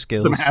misrepresent your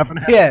skills. Some half and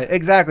half. Yeah,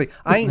 exactly.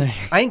 I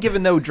ain't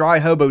giving no dry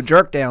hobo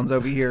jerk downs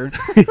over here.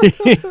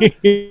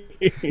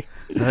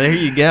 So there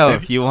you go.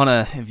 If you want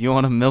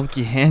a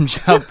milky hand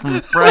job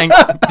from Frank,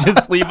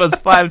 just leave us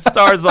 5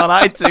 stars on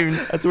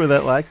iTunes. That's where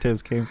that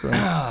lactose came from.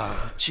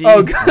 Oh,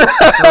 Jesus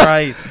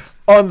Christ.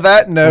 On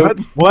that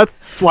note,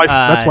 That's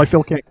why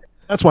Phil can't.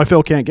 That's why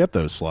Phil can't get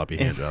those sloppy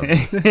hand jobs.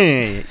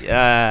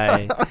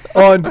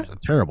 on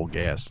Terrible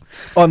gas.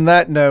 on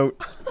that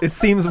note, it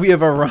seems we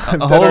have arrived.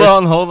 at Hold our-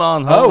 on.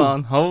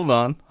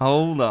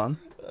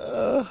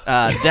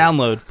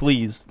 Download,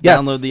 please. Yes.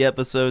 Download the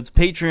episodes.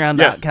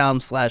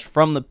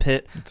 Patreon.com/From the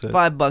Pit. That's it.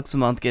 $5 a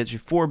month gets you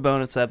 4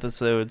 bonus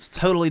episodes.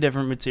 Totally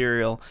different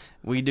material.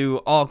 We do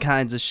all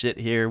kinds of shit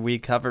here. We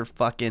cover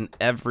fucking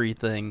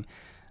everything.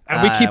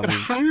 And we keep it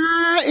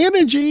high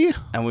energy.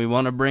 And we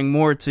want to bring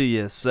more to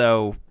you.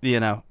 So,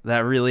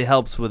 that really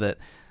helps with it.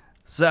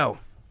 So,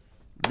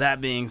 that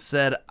being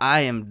said,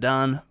 I am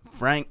done.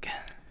 Frank.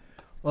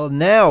 Well,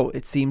 now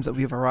it seems that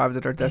we have arrived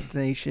at our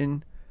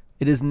destination.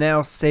 It is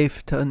now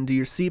safe to undo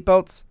your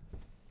seatbelts.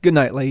 Good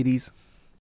night, ladies.